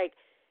kid. Like,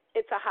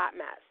 it's a hot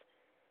mess.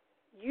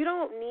 You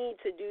don't need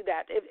to do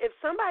that. If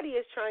somebody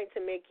is trying to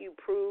make you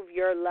prove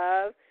your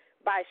love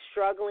by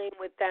struggling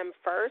with them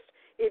first.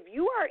 If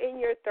you are in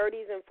your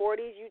 30s and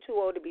 40s, you're too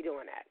old to be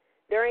doing that.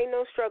 There ain't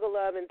no struggle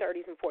love in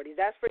 30s and 40s.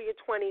 That's for your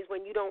 20s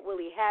when you don't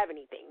really have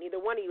anything.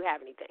 Neither one of you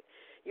have anything.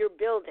 You're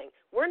building.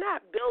 We're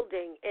not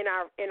building in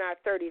our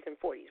 30s and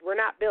 40s. We're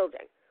not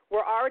building.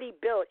 We're already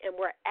built, and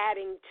we're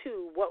adding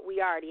to what we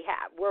already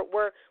have.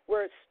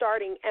 We're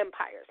starting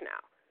empires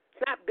now.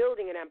 It's not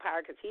building an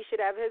empire because he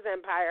should have his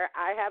empire,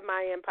 I have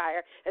my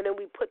empire, and then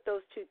we put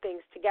those two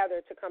things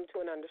together to come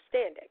to an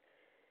understanding.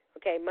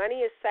 Okay,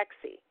 money is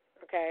sexy.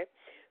 Okay,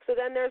 so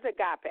then there's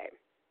agape,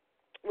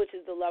 which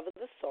is the love of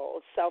the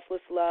soul. It's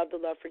selfless love,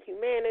 the love for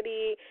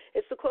humanity.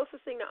 It's the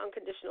closest thing to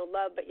unconditional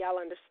love, but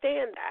y'all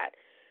understand that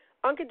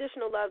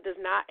unconditional love does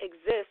not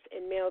exist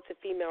in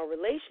male-to-female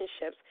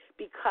relationships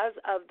because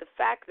of the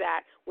fact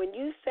that when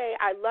you say,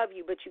 I love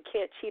you, but you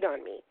can't cheat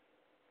on me,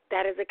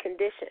 that is a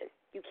condition.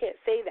 You can't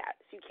say that.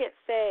 So you can't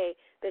say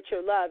that your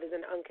love is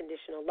an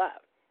unconditional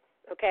love,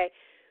 okay?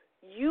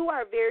 You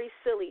are very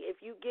silly if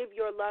you give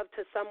your love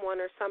to someone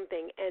or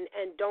something and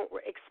don't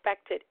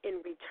expect it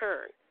in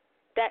return.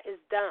 That is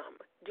dumb.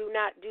 Do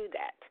not do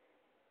that,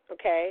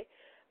 okay?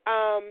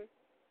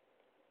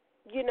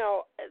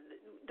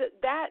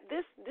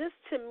 This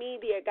to me,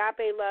 the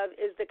agape love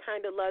is the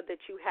kind of love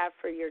that you have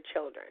for your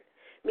children,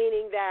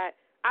 meaning that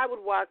I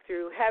would walk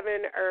through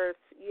heaven, earth,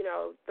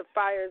 the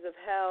fires of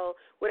hell,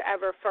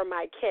 whatever, for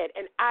my kid,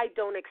 and I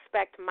don't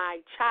expect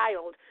my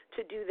child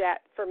to do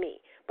that for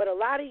me. But a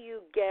lot of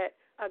you get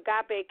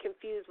agape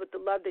confused with the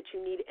love that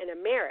you need in a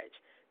marriage.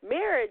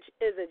 Marriage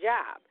is a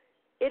job.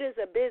 It is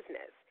a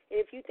business. And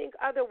if you think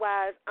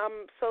otherwise,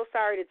 I'm so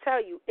sorry to tell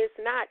you, it's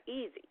not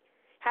easy.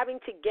 Having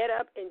to get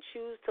up and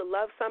choose to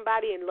love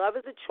somebody, and love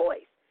is a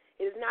choice.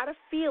 It is not a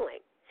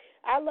feeling.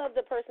 I love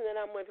the person that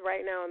I'm with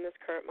right now in this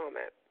current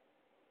moment.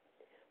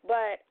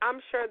 But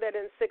I'm sure that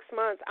in 6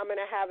 months I'm going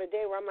to have a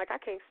day where I'm like,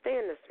 I can't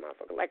stand this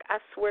motherfucker. Like, I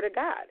swear to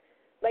God.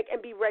 Like,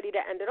 and be ready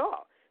to end it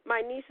all. My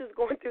niece is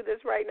going through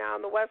this right now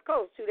on the West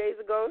Coast. 2 days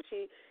ago,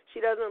 she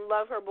doesn't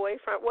love her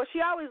boyfriend. Well,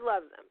 she always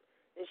loves him.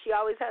 And she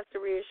always has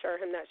to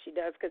reassure him that she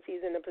does because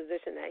he's in a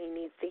position that he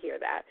needs to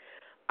hear that.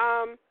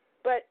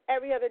 But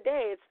every other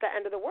day, it's the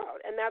end of the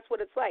world, and that's what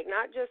it's like,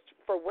 not just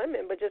for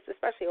women, but just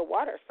especially a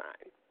water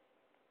sign.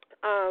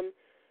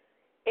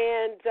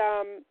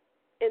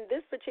 In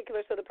this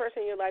particular, so the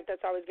person in your life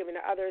that's always giving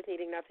to others,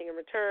 needing nothing in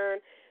return,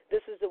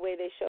 this is the way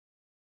they show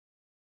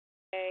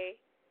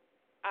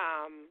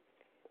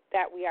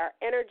that we are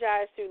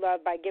energized through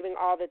love by giving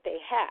all that they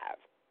have,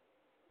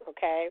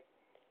 okay,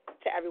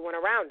 to everyone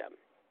around them.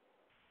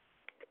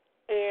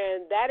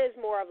 And that is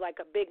more of like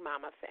a big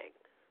mama thing.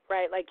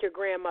 Right, like your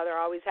grandmother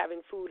always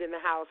having food in the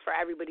house for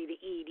everybody to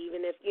eat,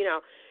 even if, you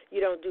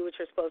don't do what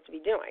you're supposed to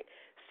be doing.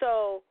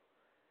 So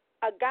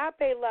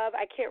agape love,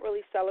 I can't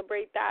really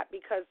celebrate that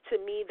because to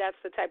me that's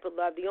the type of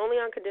love. The only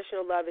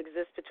unconditional love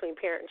exists between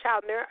parent and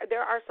child. And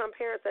there are some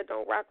parents that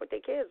don't rock with their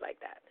kids like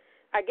that.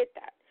 I get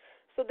that.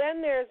 So then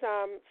there's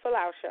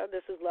philautia.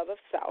 This is love of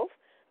self.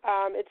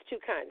 It's two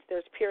kinds.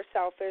 There's pure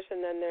selfish,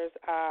 and then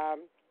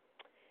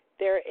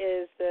there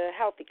is the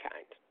healthy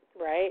kind,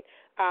 right?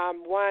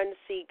 One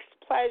seeks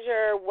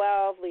pleasure,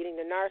 wealth, leading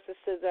to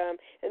narcissism,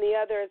 and the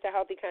other is the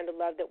healthy kind of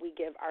love that we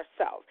give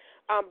ourselves.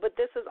 But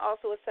this is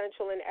also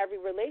essential in every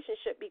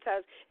relationship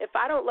because if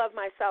I don't love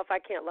myself,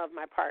 I can't love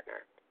my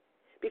partner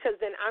because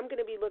then I'm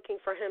going to be looking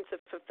for him to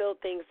fulfill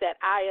things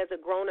that I, as a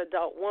grown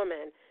adult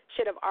woman,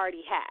 should have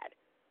already had,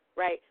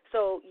 right?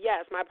 So,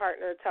 yes, my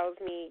partner tells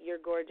me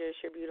you're gorgeous,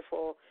 you're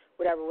beautiful,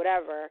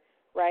 whatever,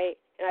 right?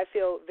 And I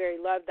feel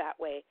very loved that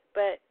way.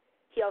 But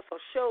he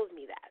also shows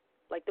me that,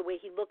 like the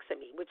way he looks at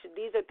me, which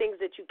these are things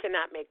that you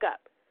cannot make up.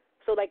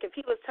 So, like, if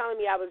he was telling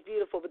me I was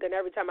beautiful, but then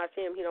every time I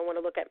see him, he don't want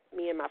to look at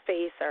me in my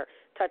face or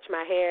touch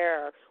my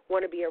hair or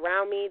want to be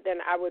around me,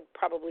 then I would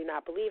probably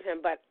not believe him.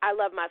 But I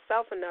love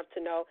myself enough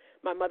to know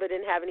my mother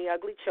didn't have any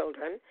ugly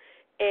children,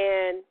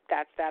 and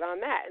that's that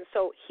on that. And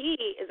so he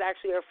is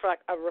actually a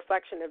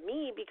reflection of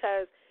me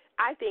because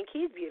I think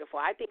he's beautiful.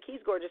 I think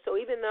he's gorgeous. So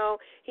even though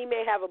he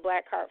may have a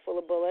black heart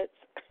full of bullets,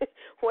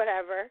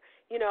 whatever,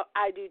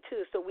 I do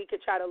too. So we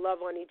could try to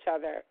love on each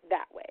other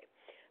that way.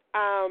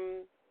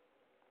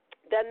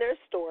 Then there's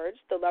storage,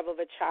 the love of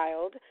a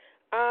child.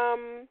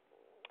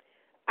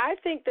 I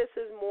think this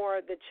is more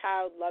the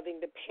child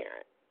loving the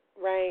parent,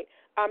 right?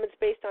 It's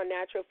based on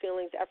natural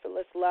feelings,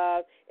 effortless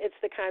love. It's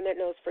the kind that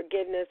knows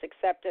forgiveness,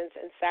 acceptance,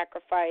 and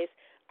sacrifice.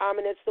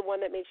 And it's the one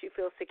that makes you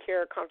feel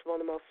secure, comfortable,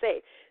 and the most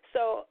safe.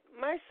 So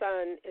my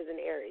son is an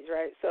Aries,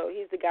 right? So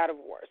he's the god of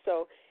war.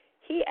 So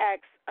he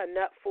acts a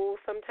nut fool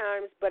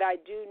sometimes, but I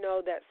do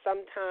know that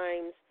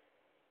sometimes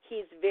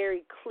he's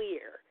very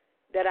clear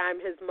that I'm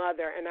his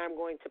mother and I'm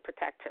going to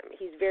protect him.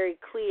 He's very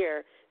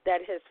clear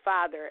that his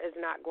father is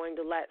not going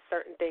to let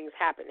certain things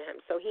happen to him.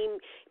 So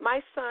my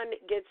son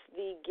gets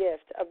the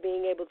gift of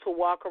being able to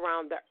walk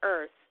around the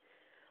earth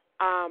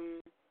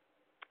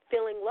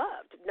feeling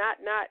loved, not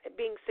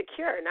being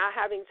secure, not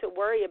having to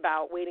worry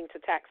about waiting to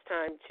tax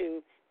time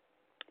to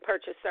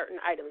purchase certain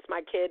items.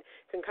 My kid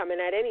can come in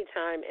at any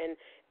time and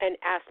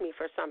ask me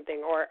for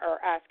something or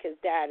ask his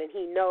dad, and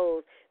he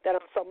knows that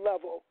on some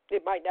level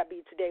it might not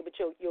be today, but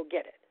you'll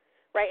get it,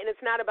 right? And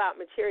it's not about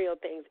material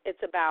things.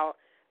 It's about,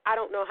 I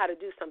don't know how to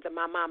do something.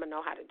 My mama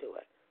know how to do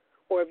it.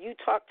 Or if you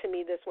talk to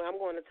me this way, I'm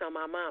going to tell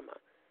my mama.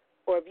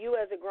 Or if you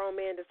as a grown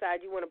man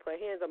decide you want to put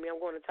hands on me, I'm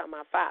going to tell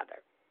my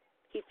father.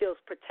 He feels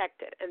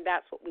protected, and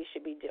that's what we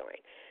should be doing.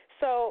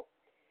 So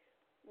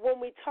when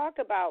we talk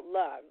about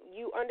love,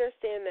 you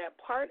understand that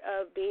part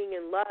of being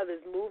in love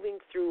is moving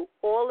through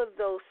all of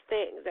those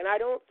things. And I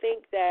don't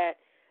think that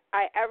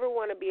I ever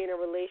want to be in a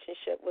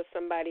relationship with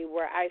somebody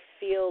where I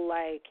feel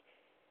like,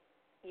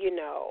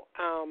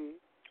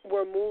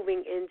 we're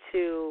moving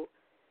into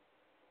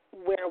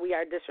where we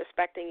are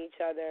disrespecting each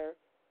other,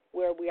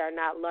 where we are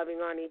not loving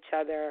on each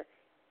other.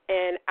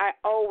 And I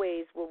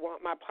always would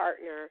want my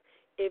partner,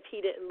 if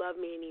he didn't love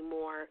me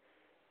anymore,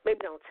 maybe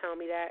don't tell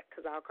me that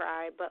because I'll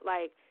cry, but,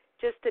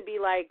 just to be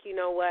like, you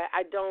know what,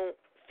 I don't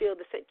feel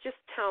the same. Just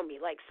tell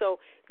me.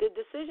 So the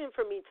decision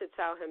for me to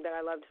tell him that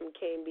I loved him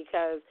came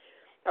because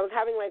I was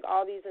having,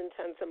 all these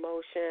intense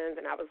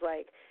emotions, and I was,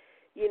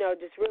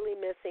 just really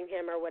missing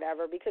him or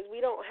whatever, because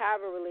we don't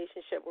have a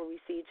relationship where we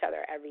see each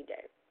other every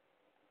day.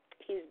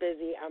 He's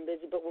busy, I'm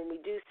busy, but when we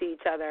do see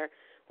each other,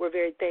 we're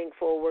very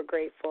thankful, we're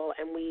grateful,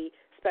 and we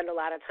spend a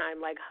lot of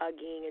time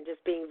hugging and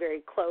just being very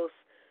close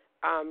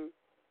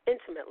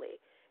intimately.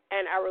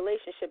 And our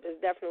relationship is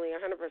definitely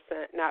 100%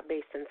 not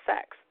based in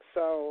sex.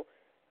 So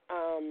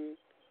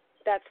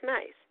that's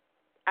nice.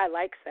 I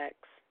like sex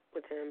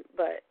with him,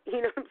 but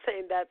you know what I'm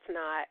saying? That's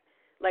not,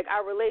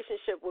 our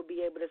relationship would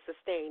be able to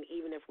sustain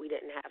even if we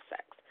didn't have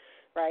sex,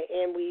 right?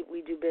 And we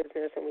do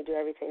business and we do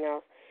everything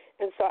else.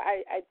 And so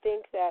I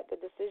think that the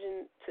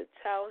decision to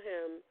tell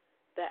him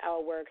the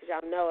L word, because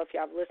y'all know if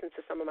y'all have listened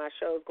to some of my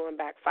shows going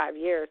back 5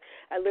 years,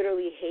 I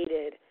literally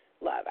hated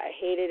love. I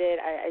hated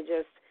it. I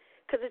just,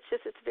 because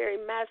it's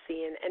very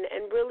messy.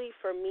 And really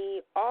for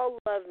me, all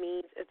love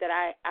means is that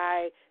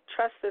I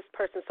trust this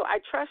person. So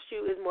I trust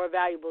you is more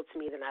valuable to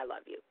me than I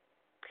love you.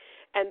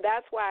 And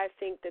that's why I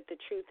think that the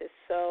truth is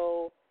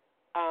so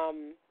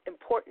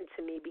important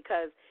to me,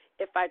 because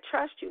if I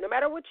trust you, no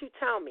matter what you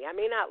tell me, I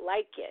may not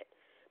like it,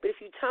 but if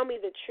you tell me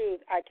the truth,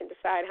 I can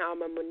decide how I'm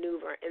going to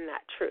maneuver in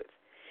that truth.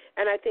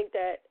 And I think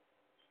that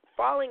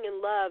falling in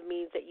love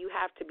means that you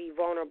have to be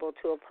vulnerable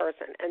to a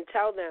person and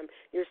tell them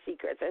your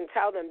secrets and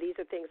tell them these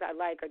are things I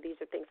like or these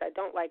are things I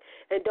don't like,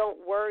 and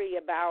don't worry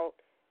about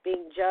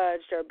being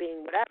judged or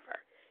being whatever.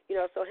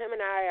 So him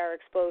and I are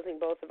exposing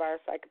both of our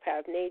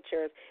psychopath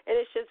natures, and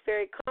it's just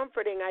very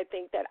comforting, I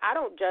think, that I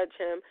don't judge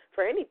him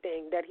for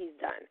anything that he's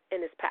done in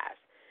his past.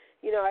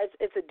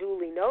 It's a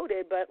duly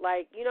noted, but,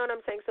 you know what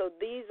I'm saying? So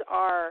these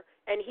are,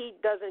 and he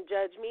doesn't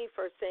judge me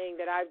for saying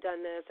that I've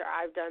done this or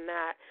I've done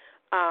that,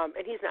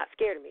 and he's not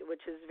scared of me,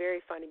 which is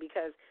very funny,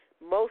 because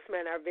most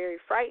men are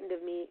very frightened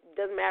of me.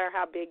 Doesn't matter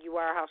how big you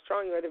are, how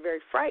strong you are, they're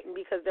very frightened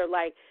because they're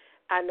like,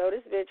 I know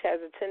this bitch has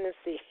a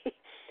tendency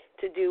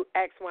to do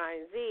X, Y,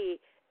 and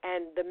Z,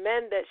 and the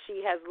men that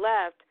she has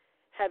left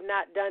have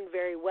not done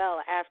very well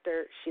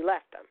after she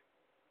left them,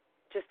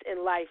 just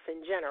in life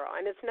in general.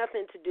 And it's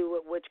nothing to do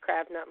with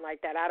witchcraft, nothing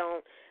like that. I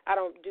don't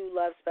do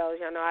love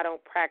spells. I don't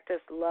practice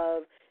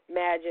love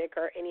magic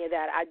or any of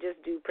that. I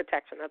just do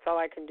protection. That's all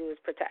I can do is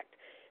protect.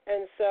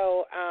 And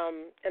so,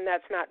 and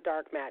that's not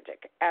dark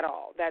magic at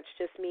all. That's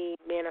just me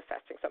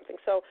manifesting something.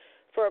 So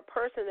for a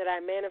person that I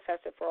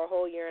manifested for a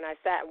whole year and I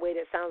sat and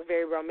waited, it sounds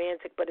very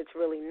romantic, but it's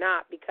really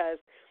not, because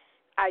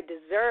I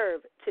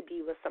deserve to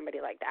be with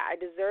somebody like that. I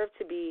deserve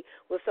to be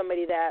with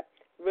somebody that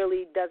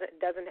really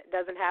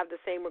doesn't have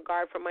the same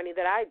regard for money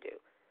that I do.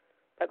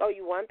 Like, oh,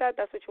 you want that?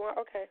 That's what you want?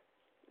 Okay,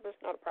 that's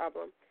not a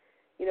problem.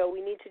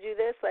 We need to do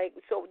this.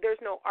 So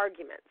there's no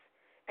arguments.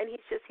 And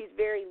he's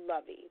very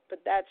lovey, but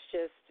that's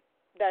just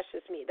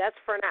me. That's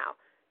for now.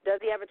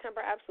 Does he have a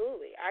temper?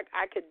 Absolutely.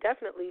 I could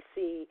definitely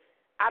see.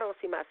 I don't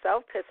see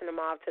myself pissing him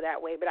off to that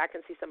way, but I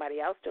can see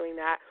somebody else doing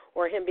that,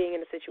 or him being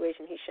in a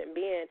situation he shouldn't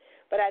be in.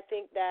 But I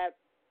think that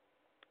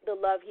the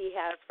love he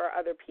has for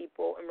other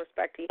people and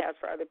respect he has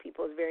for other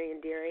people is very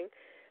endearing.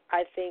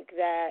 I think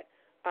that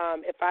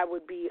if I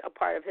would be a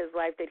part of his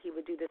life, that he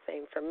would do the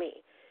same for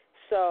me.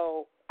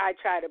 So I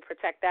try to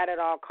protect that at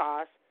all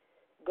costs,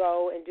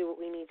 go and do what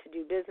we need to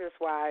do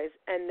business-wise,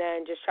 and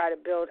then just try to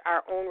build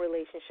our own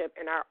relationship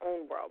in our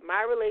own world.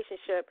 My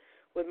relationship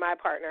with my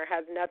partner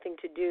has nothing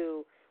to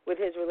do with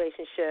his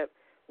relationship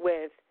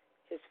with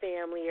his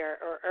family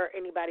or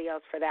anybody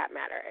else for that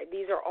matter.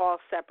 These are all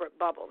separate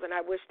bubbles, and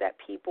I wish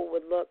that people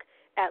would look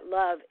at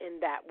love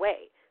in that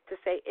way, to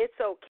say it's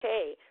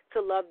okay to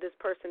love this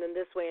person in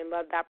this way and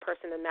love that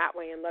person in that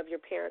way and love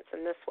your parents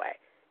in this way.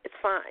 It's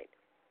fine.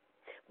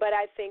 But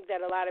I think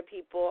that a lot of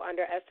people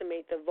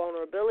underestimate the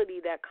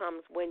vulnerability that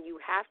comes when you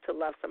have to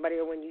love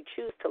somebody or when you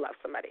choose to love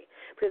somebody.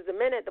 Because the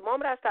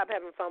moment I stop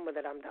having fun with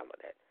it, I'm done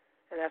with it.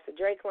 And that's a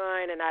Drake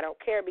line, and I don't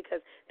care,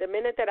 because the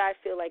minute that I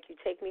feel like you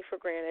take me for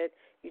granted,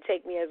 you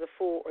take me as a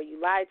fool, or you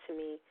lied to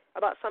me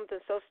about something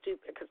so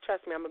stupid, because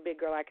trust me, I'm a big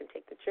girl, I can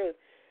take the truth,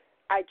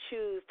 I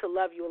choose to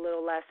love you a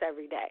little less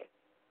every day.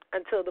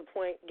 until the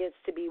point gets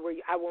to be where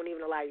I won't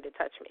even allow you to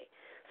touch me.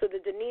 So the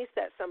Denise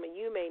that some of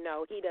you may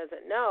know, he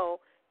doesn't know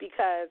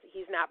because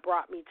he's not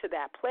brought me to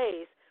that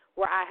place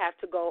where I have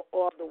to go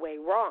all the way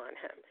raw on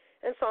him.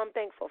 And so I'm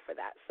thankful for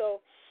that.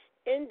 So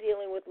in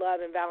dealing with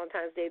love and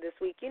Valentine's Day this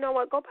week, you know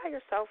what? Go buy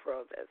yourself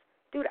roses.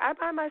 Dude, I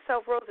buy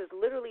myself roses.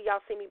 Literally,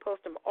 y'all see me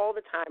post them all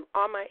the time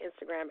on my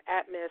Instagram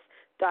at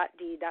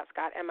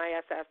miss.d.scott,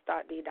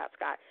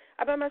 miss.d.scott.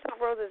 I buy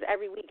myself roses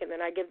every week, and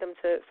then I give them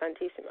to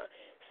Santissima.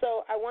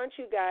 So I want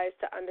you guys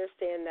to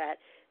understand that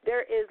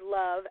there is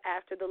love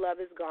after the love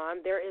is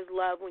gone. There is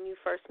love when you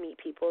first meet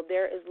people.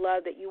 There is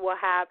love that you will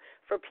have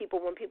for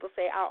people when people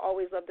say, I'll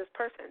always love this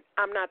person.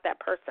 I'm not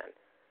that person.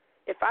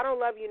 If I don't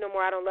love you no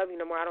more, I don't love you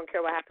no more. I don't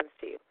care what happens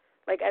to you.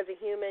 Like, as a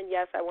human,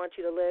 yes, I want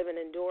you to live and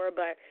endure,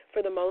 but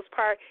for the most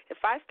part,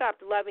 if I stopped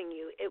loving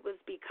you, it was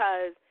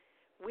because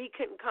we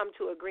couldn't come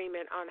to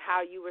agreement on how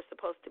you were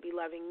supposed to be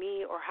loving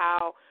me or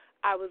how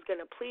I was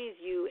going to please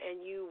you,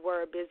 and you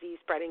were busy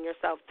spreading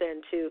yourself thin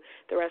to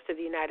the rest of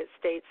the United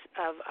States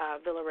of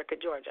Villa Rica,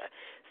 Georgia.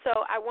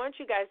 So I want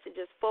you guys to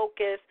just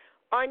focus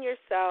on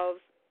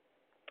yourselves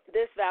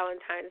this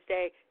Valentine's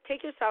Day.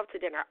 Take yourself to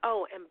dinner.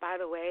 Oh, and by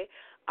the way,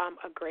 a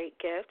great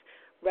gift.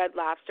 Red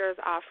Lobster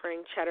is offering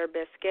cheddar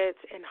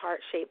biscuits in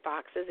heart-shaped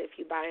boxes if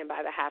you buy them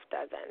by the half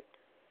dozen.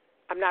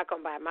 I'm not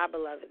going to buy my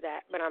beloved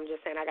that, but I'm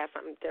just saying I got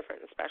something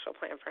different and special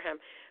planned for him.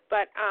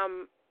 But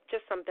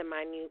just something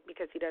minute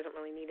because he doesn't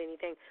really need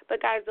anything. But,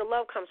 guys, the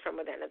love comes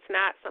from within. It's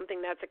not something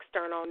that's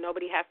external.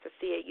 Nobody has to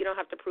see it. You don't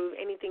have to prove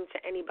anything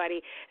to anybody.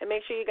 And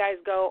make sure you guys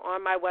go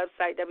on my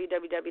website,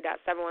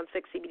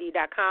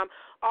 www.716cbd.com.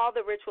 All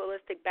the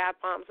ritualistic bath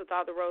bombs with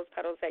all the rose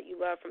petals that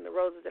you love from the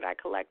roses that I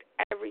collect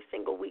every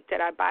single week that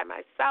I buy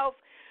myself.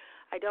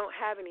 I don't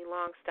have any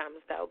long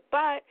stems, though.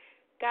 But,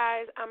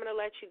 guys, I'm going to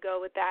let you go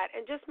with that.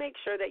 And just make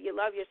sure that you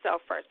love yourself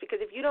first.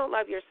 Because if you don't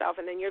love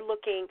yourself and then you're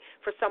looking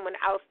for someone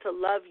else to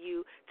love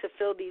you to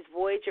fill these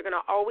voids, you're going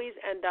to always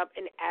end up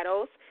in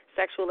eros,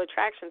 sexual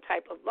attraction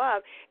type of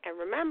love.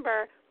 And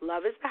remember,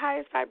 love is the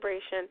highest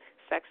vibration.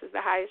 Sex is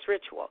the highest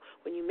ritual.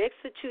 When you mix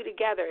the two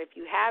together, if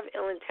you have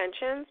ill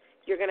intentions,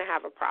 you're going to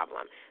have a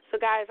problem. So,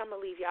 guys, I'm going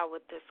to leave y'all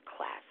with this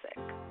classic.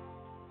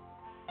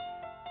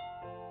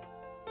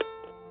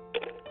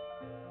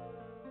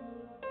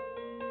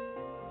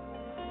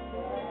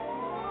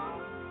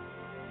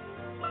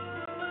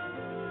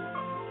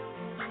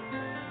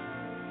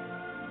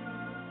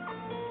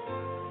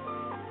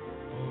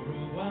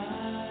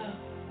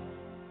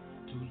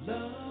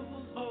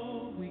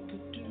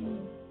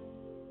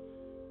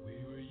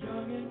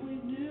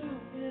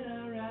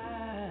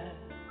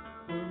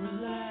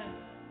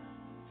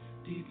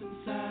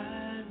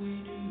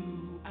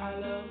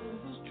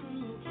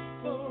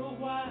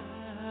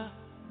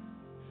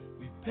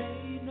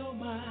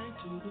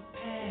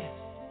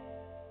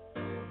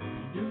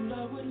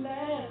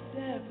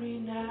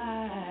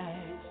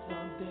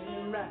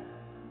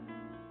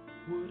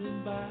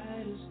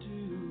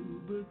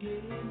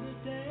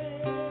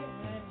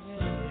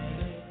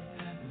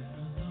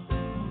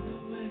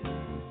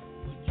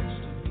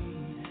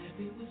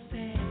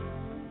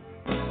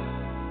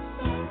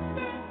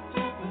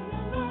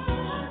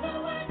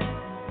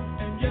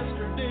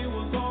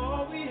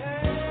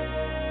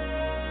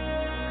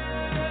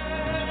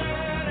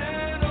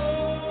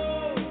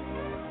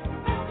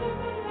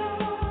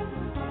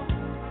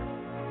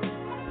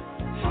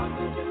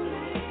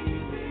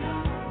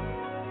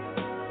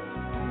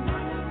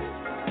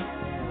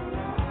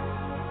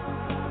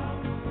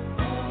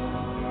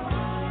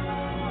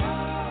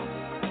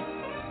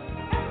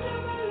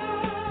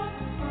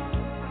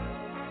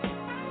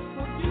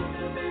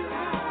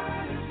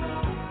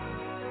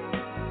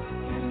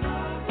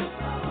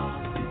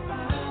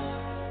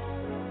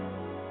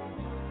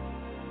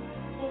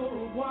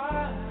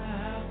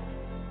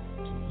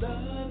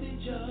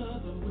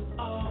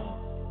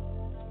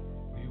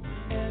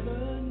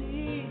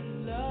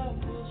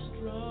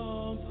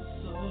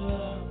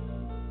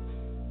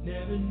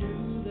 Never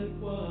knew that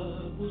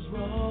what was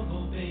wrong,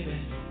 oh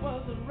baby,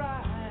 wasn't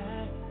right.